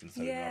twist and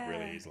setting them up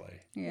really Yeah. easily.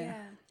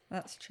 Yeah,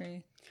 that's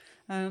true.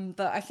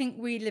 But I think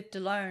We Lived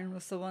Alone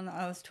was the one that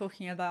I was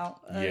talking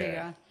about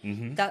earlier.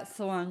 Mm-hmm. That's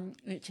the one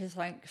which is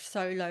like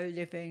solo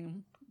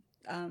living,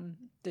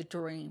 the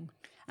dream,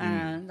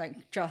 and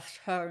like just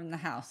her in the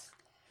house.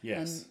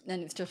 Yes.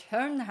 And it's just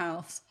her in the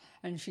house,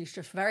 and she's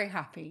just very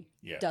happy.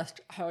 Yeah.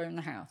 Just her in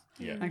the house.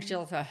 Yeah. And she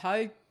does her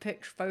high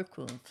pitched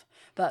vocals,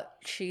 but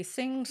she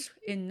sings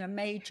in the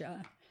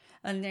major,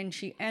 and then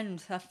she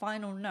ends her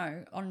final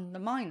note on the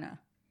minor,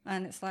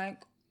 and it's like,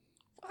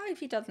 why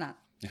have you done that?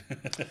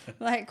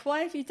 Like, why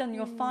have you done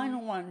your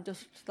final one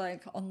just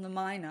like on the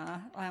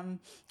minor,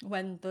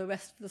 when the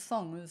rest of the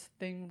song has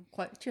been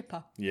quite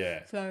chipper?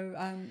 Yeah. So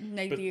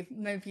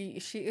maybe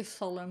she is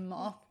solemn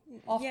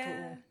after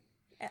Yeah.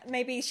 all.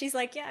 Maybe she's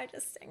like, yeah, I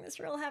just sang this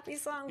real happy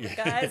song, but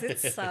guys, it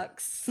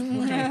sucks.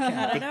 Like,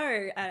 I don't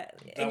know.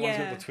 That one's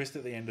got the twist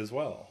at the end as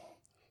well.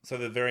 So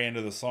the very end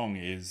of the song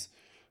is,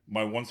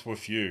 my wants were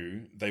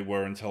few, they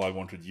were until I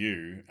wanted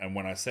you, and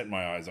when I set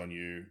my eyes on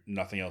you,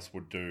 nothing else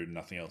would do,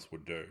 nothing else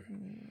would do.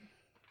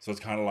 So it's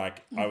kind of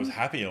like, I was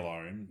happy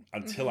alone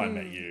until I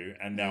met you,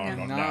 and now I'm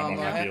not, now I'm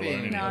not happy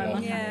alone Now I'm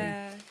anymore. not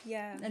Yeah,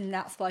 yeah. And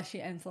that's why she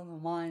ends on the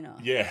minor.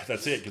 Yeah,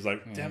 that's it. Because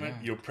like, damn it,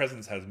 your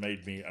presence has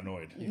made me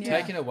annoyed. You've Yeah.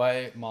 taken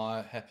away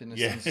my happiness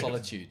Yeah. and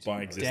solitude.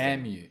 By existing.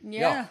 Damn you.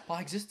 Yeah.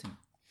 By existing.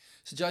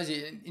 So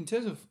Josie, in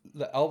terms of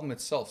the album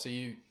itself, so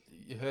you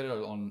heard it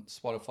on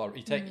Spotify.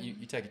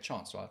 You take a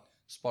chance, right?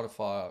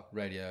 Spotify,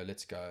 radio,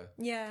 let's go.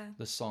 Yeah.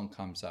 The song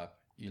comes up.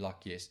 You're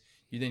like, yes.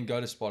 You then go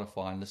to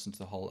Spotify and listen to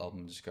the whole album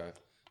and just go,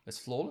 it's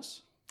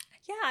flawless.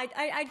 Yeah,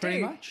 I Pretty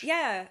do. much?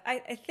 Yeah,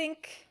 I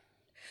think,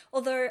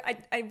 although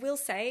I will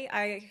say,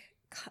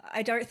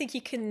 I don't think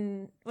you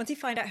can, once you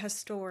find out her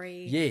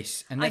story,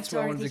 Yes, and that's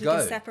where I don't wanted think to you go.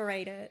 can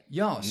separate it.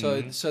 Yeah,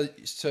 so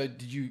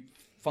did you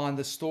find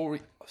the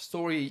story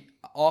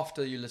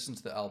after you listened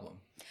to the album?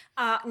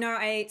 No,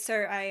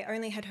 I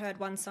only had heard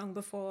one song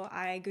before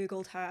I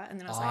Googled her, and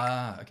then I was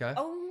like, Okay.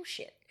 oh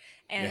shit.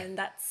 And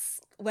that's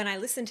when I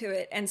listened to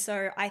it. And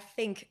so I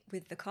think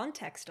with the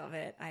context of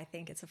it, I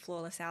think it's a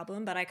flawless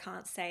album, but I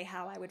can't say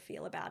how I would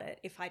feel about it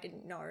if I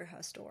didn't know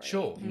her story.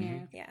 Sure.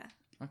 Yeah.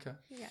 Okay.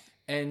 Yeah.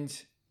 And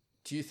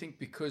do you think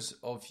because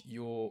of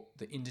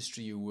the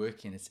industry you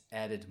work in, it's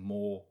added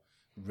more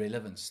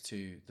relevance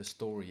to the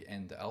story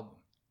and the album?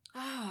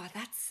 I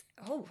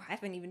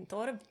haven't even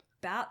thought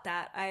about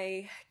that.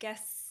 I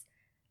guess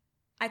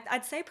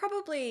I'd say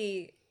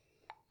probably,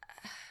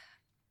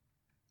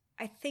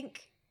 I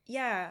think,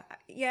 yeah,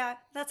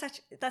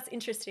 that's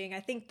interesting. I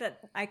think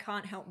that I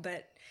can't help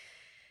but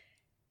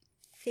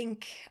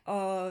think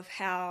of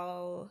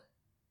how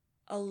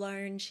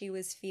alone she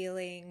was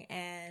feeling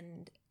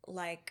and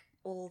like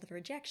all the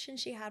rejection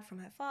she had from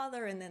her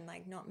father, and then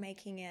like not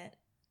making it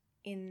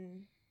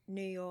in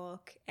New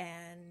York,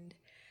 and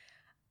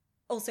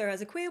also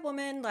as a queer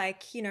woman,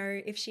 like, you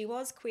know, if she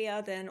was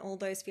queer, then all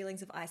those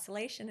feelings of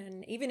isolation,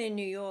 and even in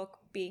New York,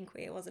 being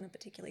queer wasn't a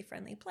particularly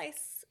friendly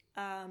place.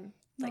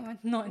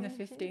 Like, Not in the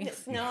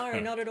 50s. no,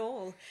 not at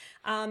all.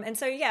 And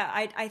so, yeah,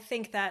 I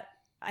think that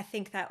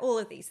all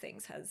of these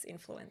things has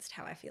influenced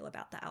how I feel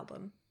about the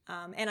album.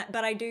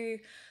 But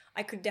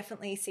I could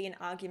definitely see an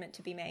argument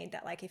to be made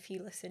that, like, if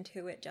you listen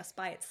to it just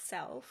by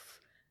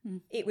itself,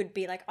 it would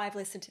be like, I've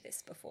listened to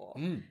this before.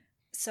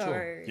 So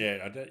Sure.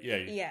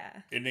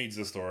 Yeah. It needs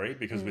the story,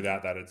 because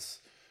without that,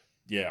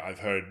 I've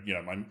heard,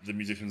 the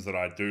musicians that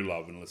I do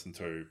love and listen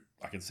to,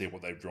 I can see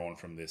what they've drawn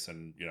from this,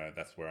 and,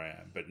 that's where I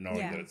am. But knowing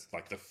that it's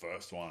like the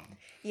first one,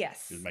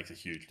 yes, it makes a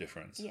huge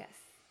difference. yes.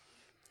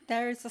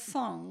 There is a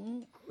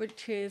song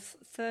which is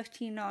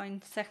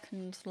 39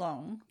 seconds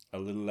long. A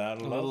Little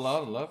Out of A Love. little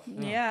out of love.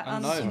 Yeah,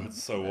 Unknown.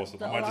 It's so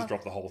awesome. I might just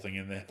drop the whole thing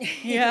in there.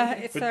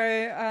 Yeah,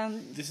 so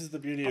This is the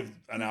beauty of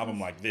an album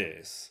like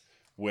this,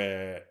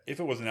 where if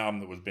it was an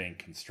album that was being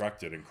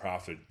constructed and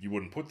crafted, you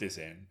wouldn't put this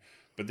in.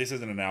 But this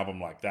isn't an album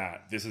like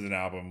that. This is an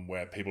album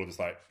where people are just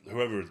like,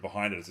 whoever is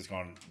behind it is just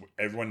gone,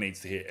 everyone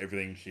needs to hear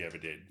everything she ever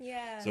did.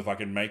 Yeah. So if I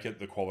can make it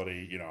the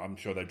quality, I'm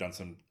sure they've done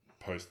some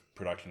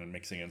post-production and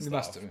mixing and You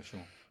stuff. must have, sure.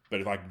 But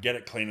if I can get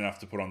it clean enough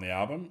to put on the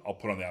album, I'll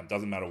put it on the album.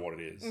 Doesn't matter what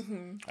it is.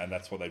 And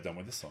that's what they've done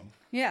with this song.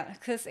 yeah,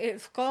 because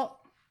it's got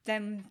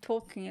them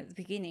talking at the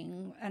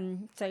beginning,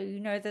 and so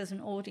there's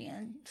an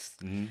audience,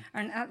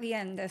 and at the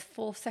end there's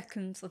 4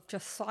 seconds of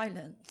just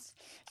silence.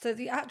 So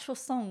the actual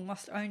song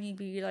must only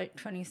be like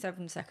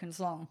 27 seconds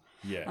long.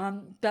 Yeah.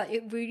 But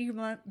it really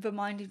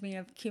reminded me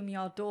of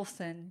Kimia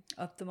Dawson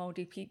of the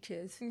Moldy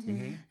Peaches.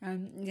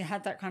 It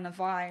had that kind of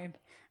vibe.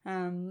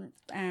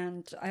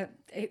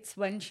 It's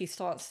when she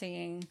starts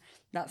singing,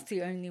 that's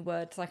the only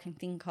words I can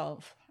think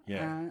of.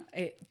 Yeah.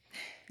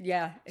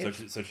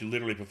 So she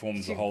literally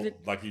performs the whole,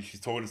 like she's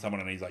talking to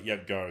someone and he's like,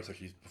 "Yep, go." So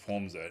she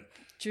performs it.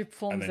 She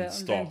performs and then it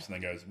stops and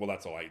then goes, "Well,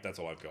 that's all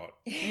I've got."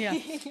 Yeah,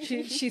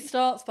 she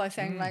starts by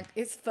saying like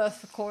it's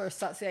first the chorus,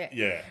 that's it.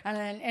 Yeah. And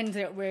then ends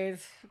it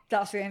with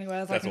that's the only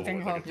words I That's can all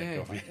think I of.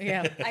 can think of.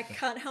 Yeah. I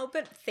can't help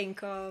but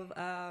think of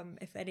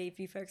if any of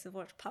you folks have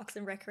watched Parks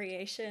and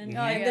Recreation,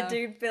 Oh, and yeah. the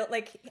dude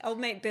old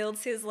mate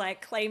builds his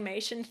like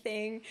claymation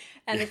thing,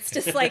 and it's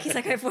just like he's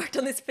like, I've worked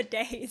on this for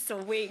days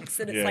or weeks,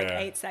 and it's like Yeah.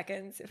 8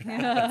 seconds. If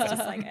that. It's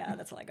just like, yeah,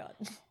 that's all I got.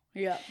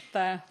 Yeah,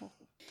 fair.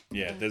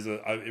 Yeah,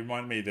 it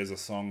reminded me, there's a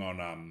song on,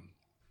 I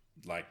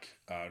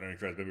don't know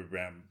if you guys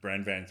remember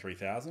Brand Van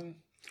 3000,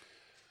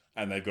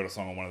 and they've got a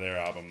song on one of their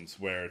albums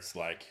where it's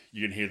like,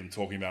 you can hear them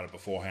talking about it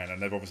beforehand,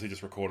 and they've obviously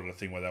just recorded a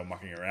thing where they were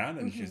mucking around,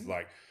 and she's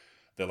like,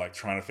 they're like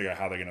trying to figure out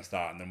how they're going to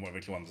start, and then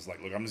eventually one's just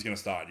like, "Look, I'm just going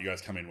to start, you guys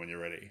come in when you're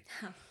ready."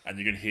 And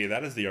you can hear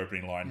that as the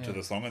opening line to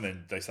the song, and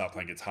then they start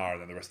playing guitar,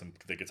 and then the rest of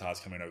the guitars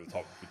come in over the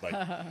top. Like,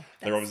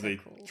 they're obviously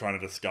trying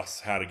to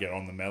discuss how to get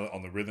on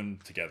the rhythm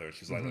together.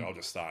 She's like, "I'll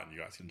just start, and you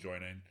guys can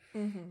join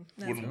in."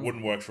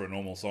 Wouldn't work for a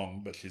normal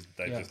song, but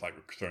they've just like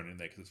thrown in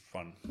there because it's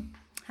fun.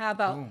 How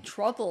about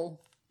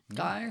Trouble,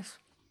 guys?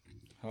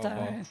 How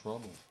about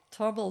Trouble?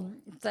 Trouble.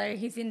 So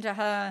he's into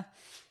her,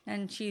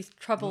 and she's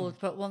troubled,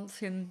 but wants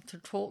him to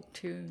talk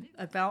to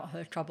about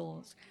her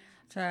troubles.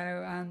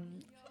 So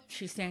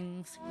she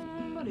sings.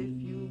 But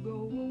if you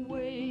go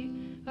away,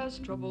 as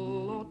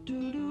trouble ought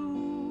to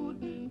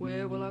do,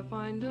 where will I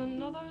find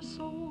another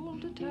soul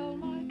to tell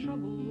my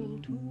trouble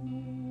to?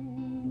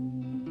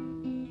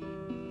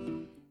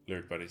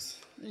 Lyric Buddies.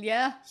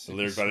 Yeah. So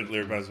Lyric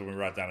Buddies when we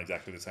write down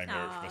exactly the same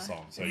lyrics from a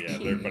song. So yeah,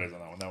 Lyric Buddies on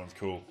that one. That one's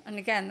cool. And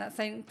again,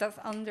 that's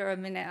under a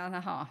minute and a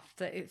half.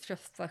 That it's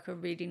just like a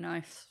really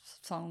nice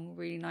song,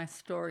 really nice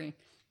story.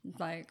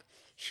 Like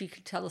she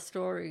could tell a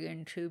story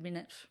in 2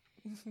 minutes.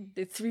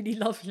 It's really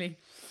lovely.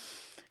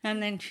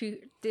 And then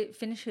it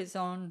finishes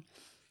on,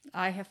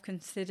 "I have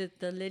considered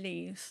the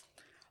lilies,"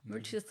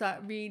 which is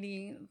that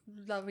really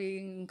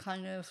loving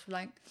kind of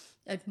like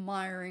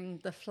admiring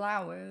the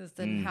flowers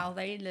and how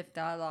they live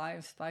their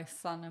lives by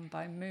sun and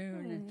by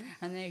moon,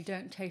 and they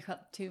don't take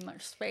up too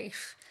much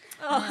space.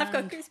 Oh, I've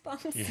got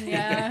goosebumps.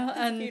 Yeah,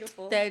 and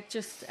beautiful. they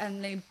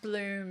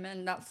bloom,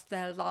 and that's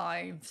their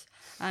lives.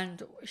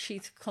 And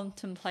she's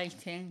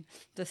contemplating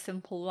the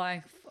simple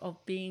life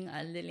of being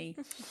a lily,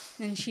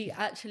 and she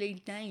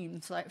actually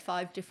names like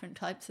 5 different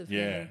types of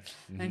lily.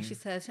 And she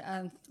says,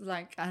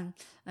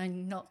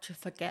 and not to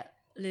forget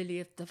Lily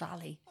of the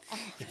Valley.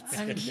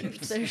 And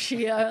so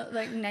she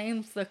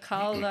names the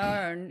color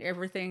and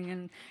everything,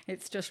 and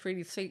it's just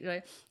really sweet.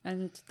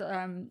 And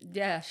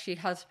she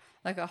has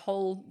like a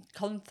whole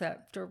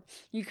concept, or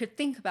you could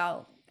think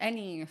about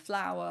any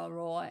flower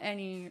or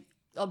any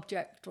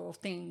object or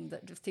thing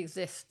that just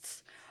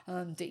exists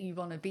that you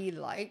want to be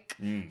like,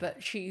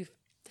 but she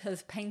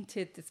has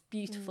painted this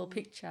beautiful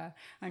picture,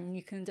 and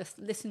you can just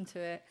listen to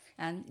it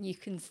and you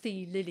can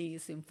see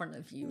lilies in front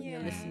of you when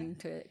you're listening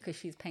to it, because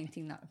she's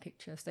painting that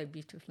picture so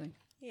beautifully.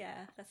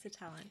 Yeah, that's a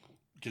talent.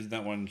 Because in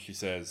that one she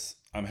says,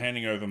 "I'm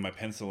handing over my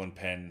pencil and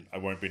pen. I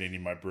won't be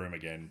needing my broom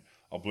again.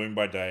 I'll bloom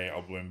by day,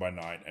 I'll bloom by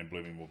night, and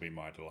blooming will be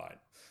my delight."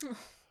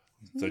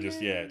 So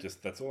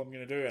just that's all I'm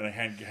going to do, and I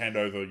hand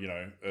over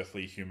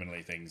earthly,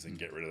 humanly things and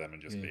get rid of them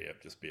and just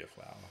be a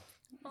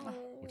flower.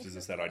 Which is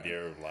just that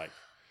idea of like,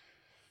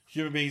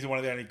 human beings are one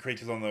of the only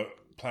creatures on the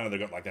planet that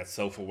got like that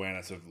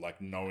self-awareness of like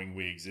knowing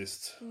we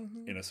exist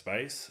in a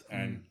space,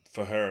 and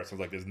for her it's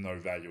like there's no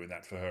value in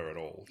that for her at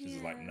all. She's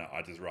just like, no,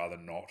 I'd just rather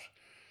not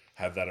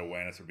have that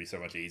awareness. Would be so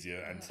much easier,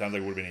 and it sounds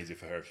like it would have been easier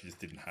for her if she just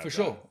didn't have For that.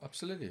 sure,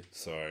 absolutely.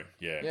 So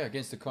yeah,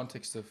 Against the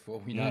context of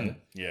what we know,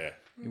 yeah,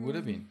 it would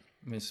have been.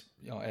 I mean,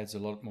 adds a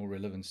lot more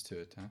relevance to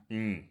it. Huh?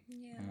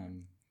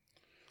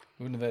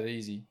 Wouldn't have had it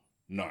easy.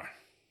 no.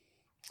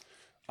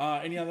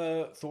 Any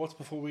other thoughts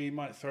before we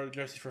might throw to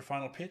Josie for a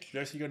final pitch?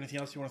 Josie, you got anything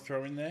else you want to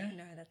throw in there?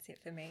 No, that's it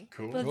for me.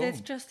 Cool. But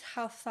there's just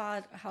how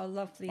sad, how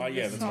lovely. Oh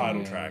yeah, this the song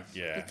title is. track.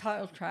 Yeah. The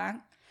title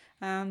track.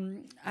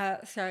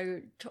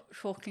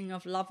 Talking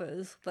of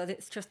lovers, but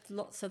it's just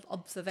lots of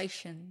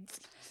observations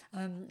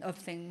of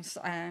things,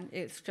 and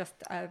it's just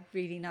a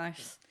really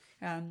nice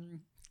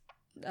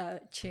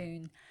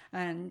tune.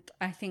 And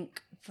I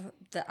think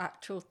the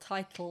actual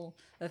title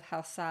of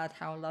How Sad,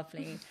 How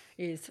Lovely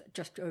is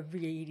just a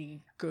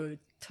really good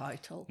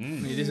title.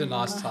 It is a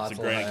nice title. It's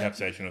a great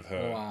encapsulation of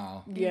her.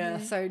 Wow. Yeah,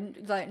 so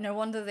like no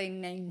wonder they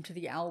named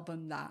the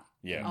album that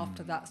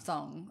after that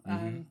song.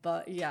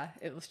 But yeah,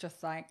 it was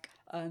just like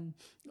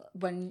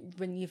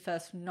when you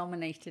first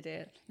nominated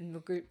it in the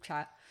group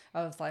chat,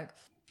 I was like,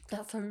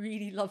 That's a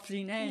really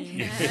lovely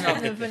name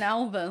of an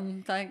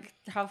album. Like,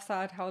 How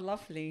Sad, How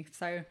Lovely.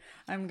 So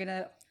I'm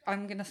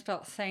gonna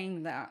start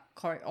saying that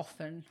quite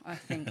often. I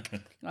think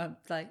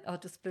I'll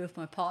just be with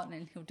my partner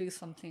and he'll do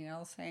something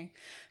else saying,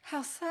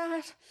 "How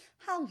sad,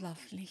 how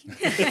lovely,"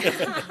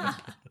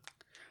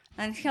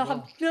 and he'll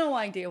have no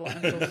idea what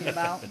I'm talking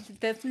about.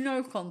 There's no I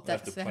have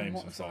context to to play him him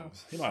some whatsoever.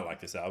 songs. He might like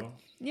this album.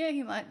 Yeah,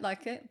 he might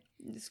like it.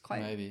 It's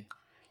quite. Maybe.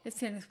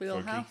 It's in his Folky.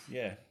 wheelhouse.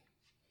 Yeah.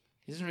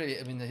 He doesn't really.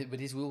 I mean, but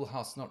his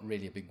wheelhouse not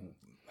really a big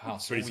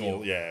house. Pretty small,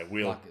 wheel. yeah.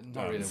 Wheel, Like,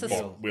 not really a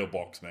wheel. wheel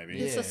box, maybe.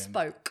 It's Yeah. a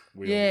spoke.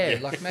 Wheel. Yeah,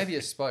 like maybe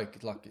a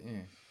spoke. Like,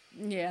 yeah.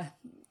 Yeah.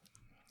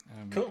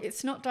 Cool.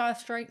 It's not Dire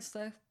Straits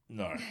though.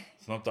 No,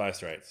 it's not Dire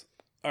Straits.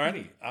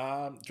 Alrighty.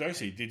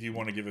 Josie, did you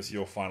want to give us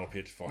your final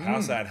pitch for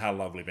How Sad, How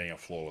Lovely being a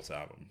flawless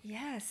album?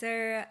 Yeah,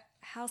 so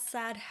How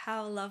Sad,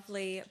 How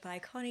Lovely by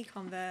Connie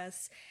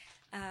Converse.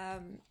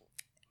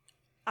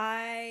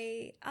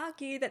 I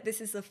argue that this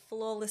is a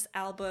flawless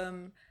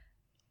album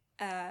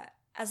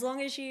as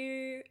long as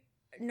you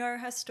know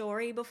her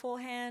story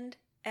beforehand,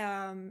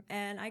 and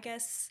I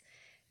guess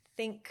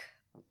think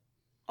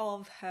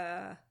of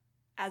her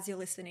as you're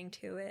listening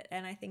to it,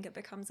 and I think it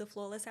becomes a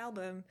flawless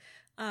album.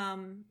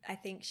 I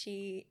think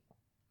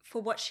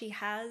for what she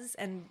has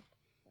and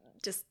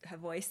just her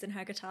voice and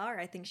her guitar,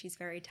 I think she's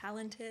very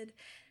talented.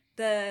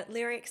 The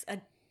lyrics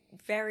are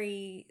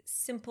very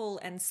simple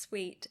and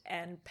sweet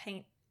and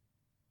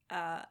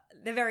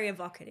they're very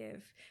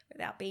evocative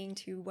without being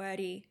too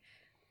wordy.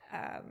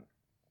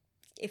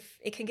 If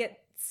it can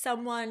get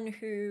someone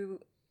who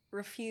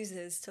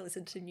refuses to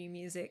listen to new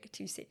music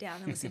to sit down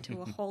and listen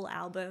to a whole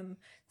album,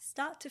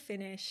 start to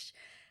finish,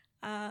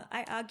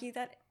 I argue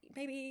that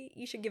maybe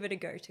you should give it a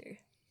go to.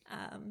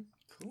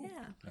 Cool.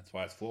 Yeah. That's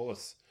why it's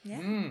flawless.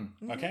 Yeah.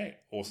 Okay,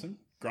 awesome.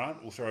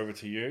 Grant, we'll throw over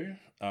to you.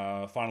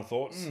 Final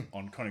thoughts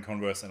on Connie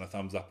Converse and a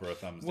thumbs up or a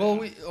thumbs Well,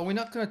 down. we're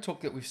not going to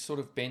talk that we've sort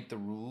of bent the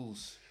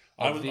rules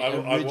I of would- the I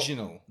would-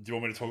 original. Do you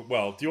want me to talk?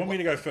 Well, do you want me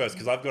to go first?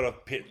 Because I've got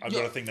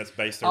a thing that's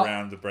based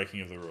around the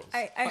breaking of the rules.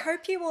 I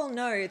hope you all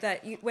know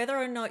that whether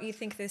or not you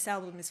think this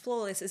album is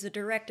flawless is a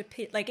direct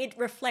opinion. Like, it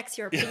reflects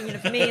your opinion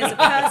of me as a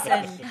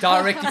person.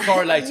 Directly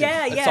correlated.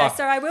 Yeah, It's yeah. like-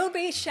 So I will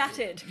be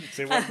shattered.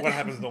 See, what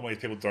happens normally is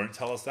people don't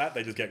tell us that.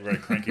 They just get very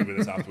cranky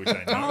with us after we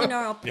say no. Oh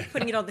no, I'm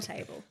putting it on the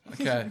table.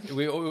 Okay,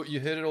 you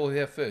heard it all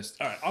here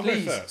first. All right, I'll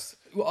Please. go first.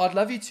 Well, I'd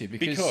love you to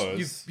because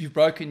Because- you've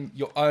broken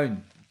your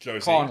own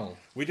Josie, carnal.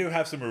 we do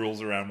have some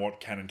rules around what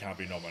can and can't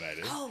be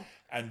nominated. Oh.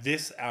 And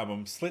this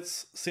album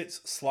sits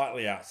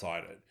slightly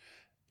outside it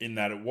in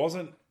that it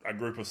wasn't a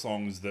group of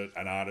songs that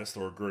an artist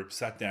or a group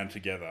sat down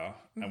together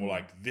and were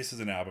like, this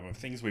is an album of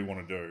things we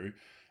want to do,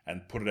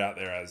 and put it out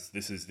there as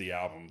this is the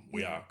album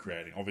we are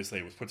creating. Obviously,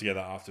 it was put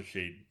together after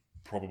she'd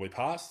probably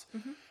passed,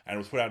 and it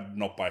was put out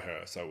not by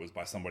her, so it was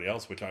by somebody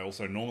else, which I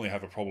also normally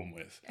have a problem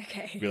with.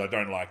 Okay. Because I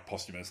don't like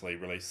posthumously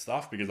released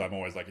stuff, because I'm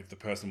always like, if the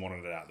person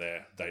wanted it out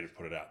there, they'd have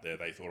put it out there.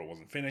 They thought it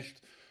wasn't finished,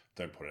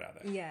 don't put it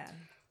out there. Yeah.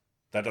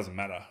 That doesn't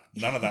matter.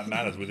 None of that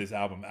matters with this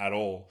album at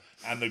all.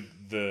 And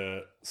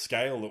the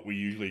scale that we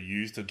usually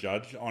use to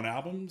judge on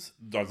albums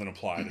doesn't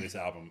apply to this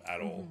album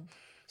at all.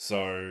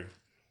 So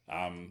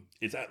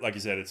it's, like you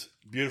said, it's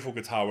beautiful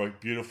guitar work,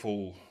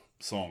 beautiful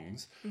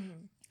songs.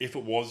 If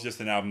it was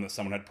just an album that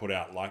someone had put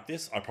out like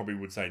this, I probably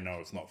would say, no,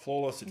 it's not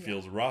flawless. It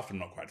feels rough and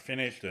not quite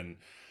finished. And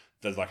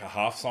there's like a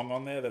half song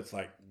on there that's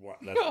like, what?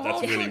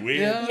 That's really weird.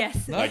 Yeah.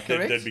 Yes. No, Like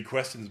correct. there'd be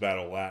questions about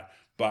all that.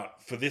 But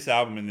for this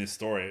album and this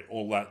story,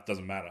 all that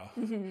doesn't matter.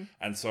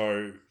 And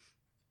so,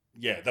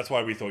 yeah, that's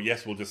why we thought,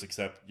 yes, we'll just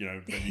accept,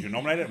 that you can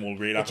nominate it and we'll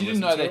read up But you and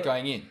didn't know listen to that it.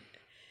 going in.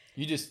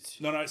 You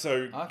just No,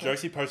 so Okay.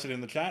 Josie posted in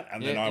the chat,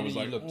 and then Yeah, I and was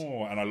then like, you looked.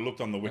 oh, and I looked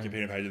on the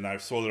Wikipedia page, and I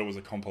saw that it was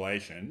a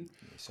compilation.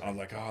 And I was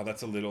like, oh,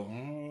 that's a little,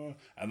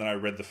 and then I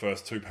read the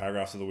first 2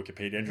 paragraphs of the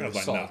Wikipedia entry, and I was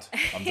like, Salt. nah,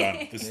 I'm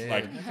done. This Yeah.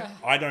 like,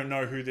 I don't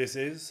know who this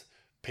is.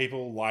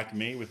 People like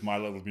me with my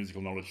level of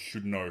musical knowledge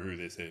should know who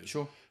this is.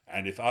 Sure.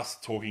 And if us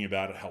talking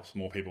about it helps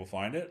more people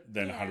find it,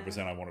 then Yeah.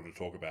 100% I wanted to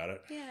talk about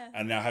it. Yeah.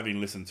 And now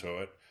having listened to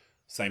it,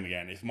 same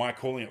again. If my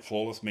calling it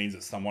flawless means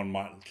that someone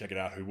might check it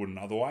out who wouldn't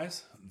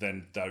otherwise,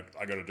 then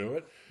I got to do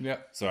it. yeah,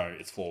 So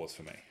it's flawless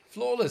for me.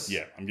 flawless.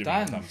 Yeah, I'm giving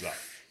Done. it a thumbs up.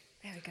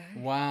 There we go.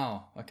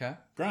 Wow. Okay.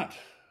 Grant,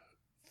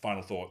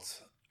 final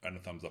thoughts and a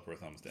thumbs up or a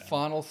thumbs down.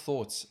 Final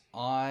thoughts.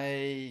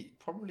 I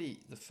probably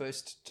the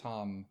first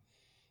time.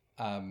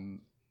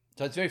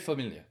 So it's very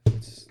familiar.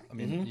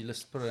 You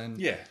listen, put it in.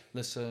 Yeah.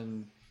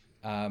 Listen.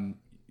 Then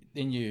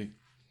you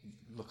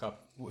look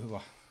up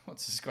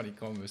what's this Connie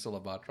Converse all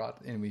about, right?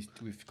 And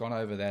we've gone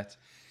over that.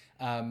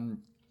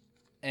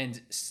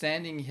 And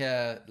standing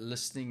here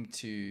listening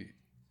to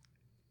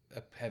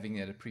having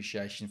that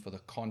appreciation for the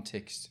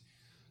context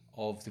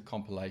of the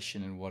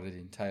compilation and what it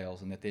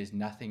entails, and that there's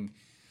nothing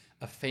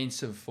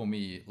offensive for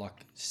me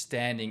like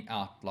standing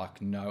out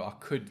like, no, I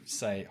could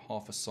say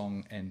half a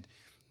song and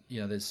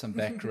there's some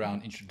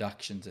background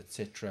introductions,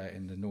 etc.,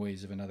 and the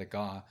noise of another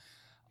guy.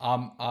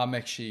 I'm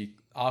actually,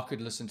 I could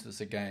listen to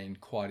this again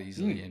quite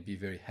easily and be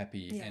very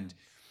happy. Yeah.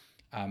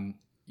 And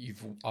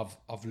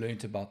I've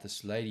learned about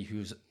this lady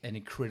who's an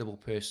incredible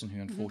person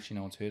who unfortunately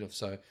no one's heard of.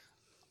 So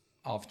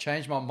I've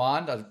changed my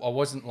mind. I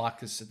wasn't like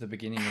this at the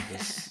beginning of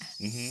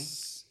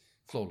this.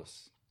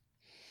 Flawless.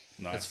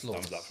 Nice.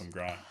 flawless. Thumbs up from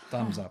Grant.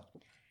 Thumbs up.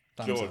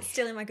 Thumbs George. up.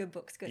 Still in my good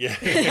books. Good. Yeah.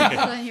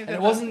 And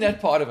it wasn't that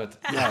part of it.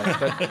 No,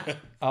 but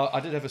I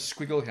did have a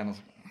squiggle here. And I was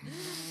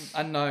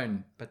like,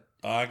 unknown, but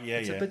Yeah,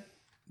 it's yeah. a bit,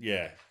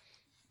 Yeah.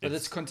 but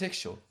it's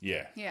contextual.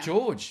 Yeah. Yeah.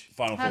 George.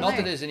 Final Hello. thoughts. Not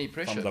that there's any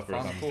pressure. Thumbs up or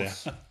Final thumbs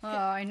thoughts. down. Oh,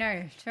 I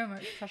know. So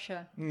much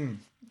pressure.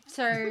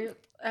 So,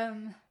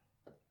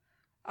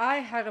 I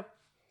had a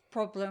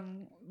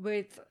problem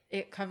with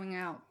it coming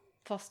out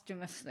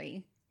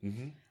posthumously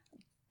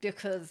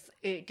because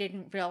it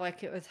didn't feel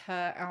like it was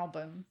her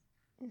album.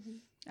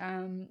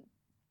 And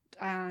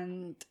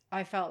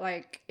I felt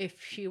like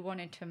if she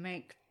wanted to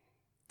make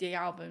the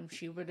album,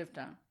 she would have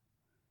done.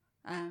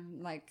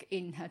 Like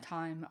in her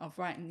time of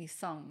writing these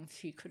songs,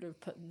 she could have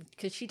put them,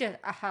 because she did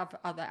have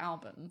other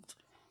albums.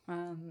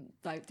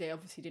 Like they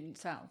obviously didn't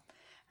sell.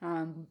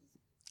 And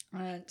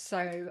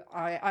so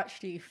I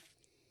actually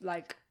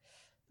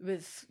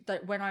was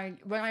like when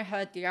I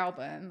heard the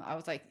album, I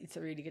was like, it's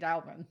a really good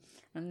album.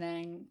 And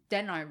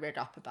then I read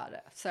up about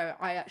it. So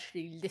I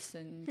actually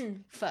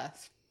listened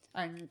first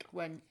and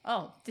went,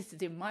 oh, this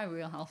is in my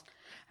wheelhouse.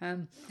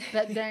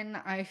 But then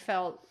I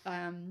felt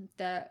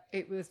that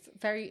it was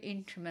very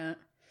intimate,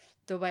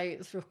 the way it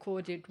was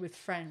recorded with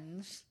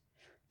friends,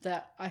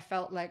 that I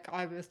felt like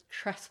I was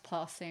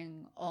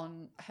trespassing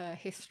on her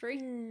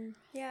history.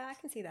 Yeah, I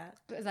can see that.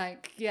 But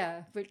like,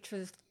 yeah, which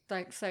was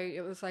like, so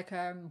it was like,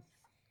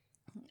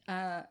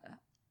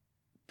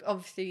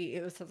 obviously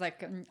it was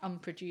like an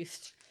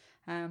unproduced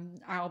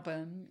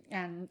album,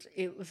 and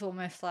it was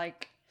almost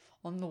like,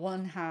 on the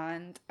one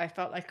hand, I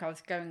felt like I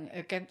was going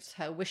against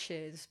her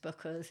wishes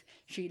because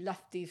she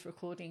left these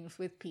recordings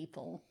with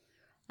people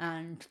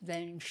and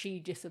then she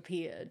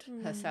disappeared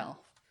herself.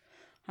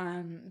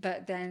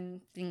 But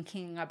then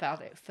thinking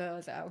about it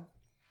further,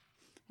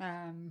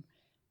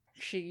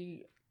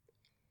 she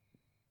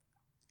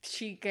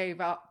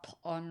gave up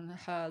on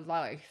her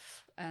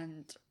life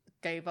and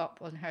gave up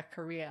on her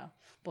career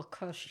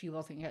because she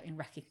wasn't getting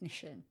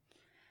recognition.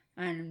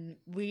 And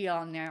we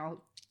are now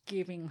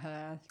giving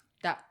her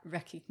that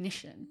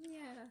recognition.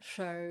 Yeah.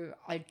 So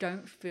I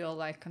don't feel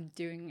like I'm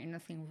doing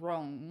anything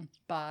wrong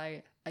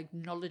by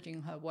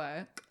acknowledging her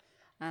work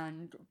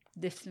and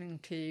listening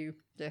to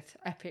this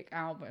epic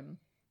album,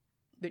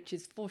 which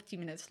is 40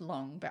 minutes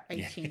long, but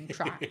 18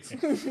 tracks.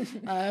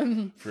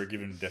 For a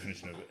given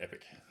definition of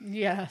epic.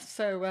 Yeah,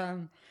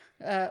 so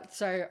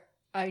so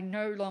I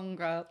no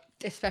longer,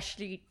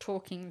 especially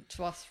talking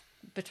to us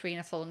between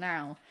us all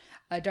now,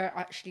 I don't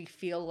actually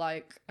feel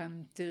like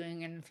I'm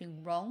doing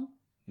anything wrong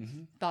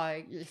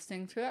by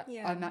listening to it.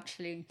 Yeah. I'm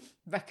actually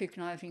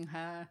recognizing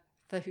her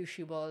for who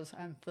she was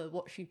and for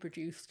what she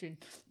produced and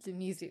the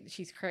music that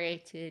she's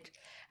created.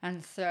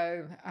 And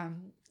so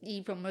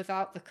even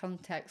without the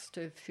context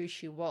of who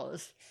she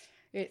was,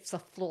 it's a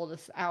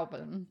flawless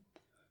album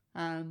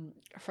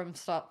from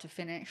start to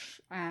finish,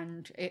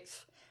 and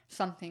it's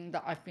something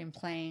that I've been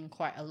playing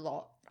quite a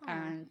lot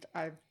and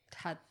I've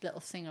had little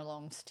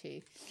sing-alongs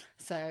to.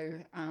 So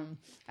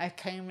I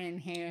came in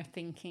here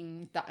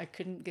thinking that I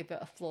couldn't give it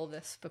a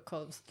flawless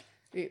because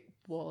it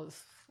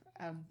was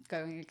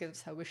going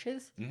against her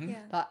wishes. Yeah.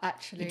 But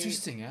actually,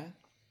 Interesting, eh?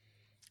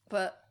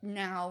 but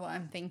now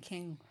I'm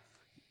thinking,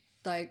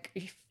 like,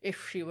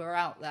 if she were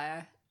out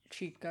there,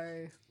 she'd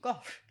go,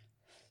 gosh,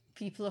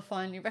 people are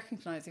finally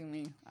recognizing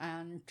me,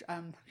 and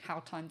how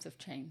times have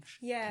changed.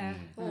 Yeah.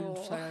 Oh,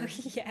 so-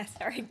 yeah.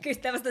 Sorry,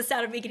 that was the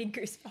sound of me getting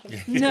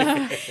goosebumps.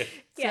 No.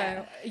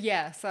 Yeah. So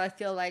yeah, so I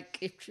feel like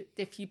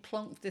if you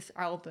plonk this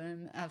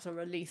album as a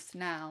release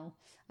now,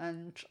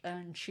 and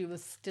she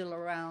was still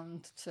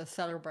around to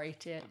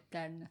celebrate it,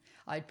 then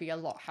I'd be a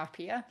lot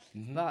happier.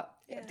 But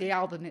the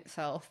album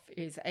itself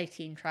is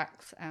 18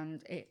 tracks,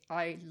 and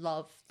I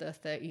love the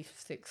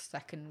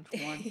 36-second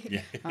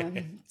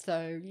one.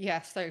 So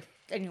yeah, so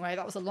anyway,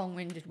 that was a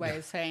long-winded way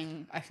of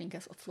saying I think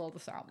it's a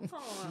flawless album.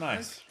 Aw,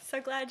 Nice.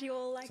 So glad you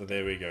all like. So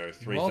there we go.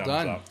 3 Well thumbs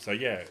done. up. So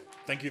yeah,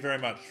 thank you very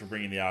much for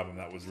bringing the album.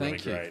 That was really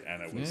Thank you. great.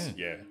 And it was,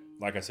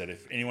 like I said,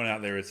 if anyone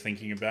out there is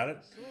thinking about it,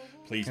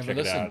 please Have a check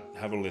it listen. out.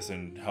 Have a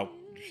listen. Help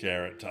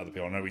share it to other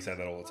people. I know we say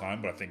that all the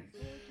time, but I think,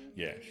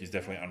 yeah, she's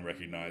definitely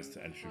unrecognized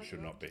and she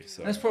should not be.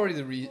 So That's probably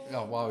the reason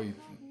why we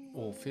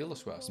all feel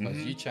this way. I suppose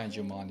you changed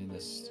your mind in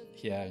this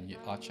here, and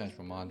I changed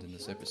my mind in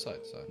this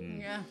episode. So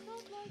Yeah.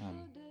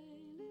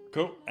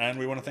 cool. And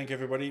we want to thank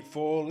everybody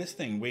for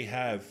listening. We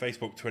have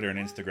Facebook, Twitter, and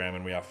Instagram,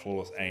 and we are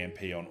Flawless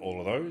AMP on all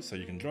of those. So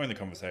you can join the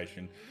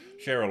conversation,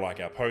 share or like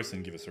our posts,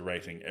 and give us a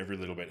rating. Every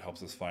little bit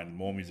helps us find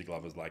more music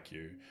lovers like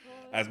you.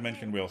 As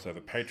mentioned, we also have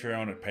a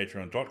Patreon at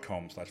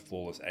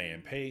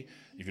patreon.com/flawlessamp.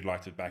 If you'd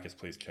like to back us,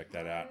 please check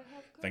that out.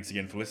 Thanks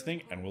again for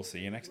listening, and we'll see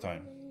you next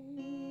time.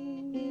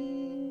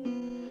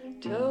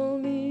 Tell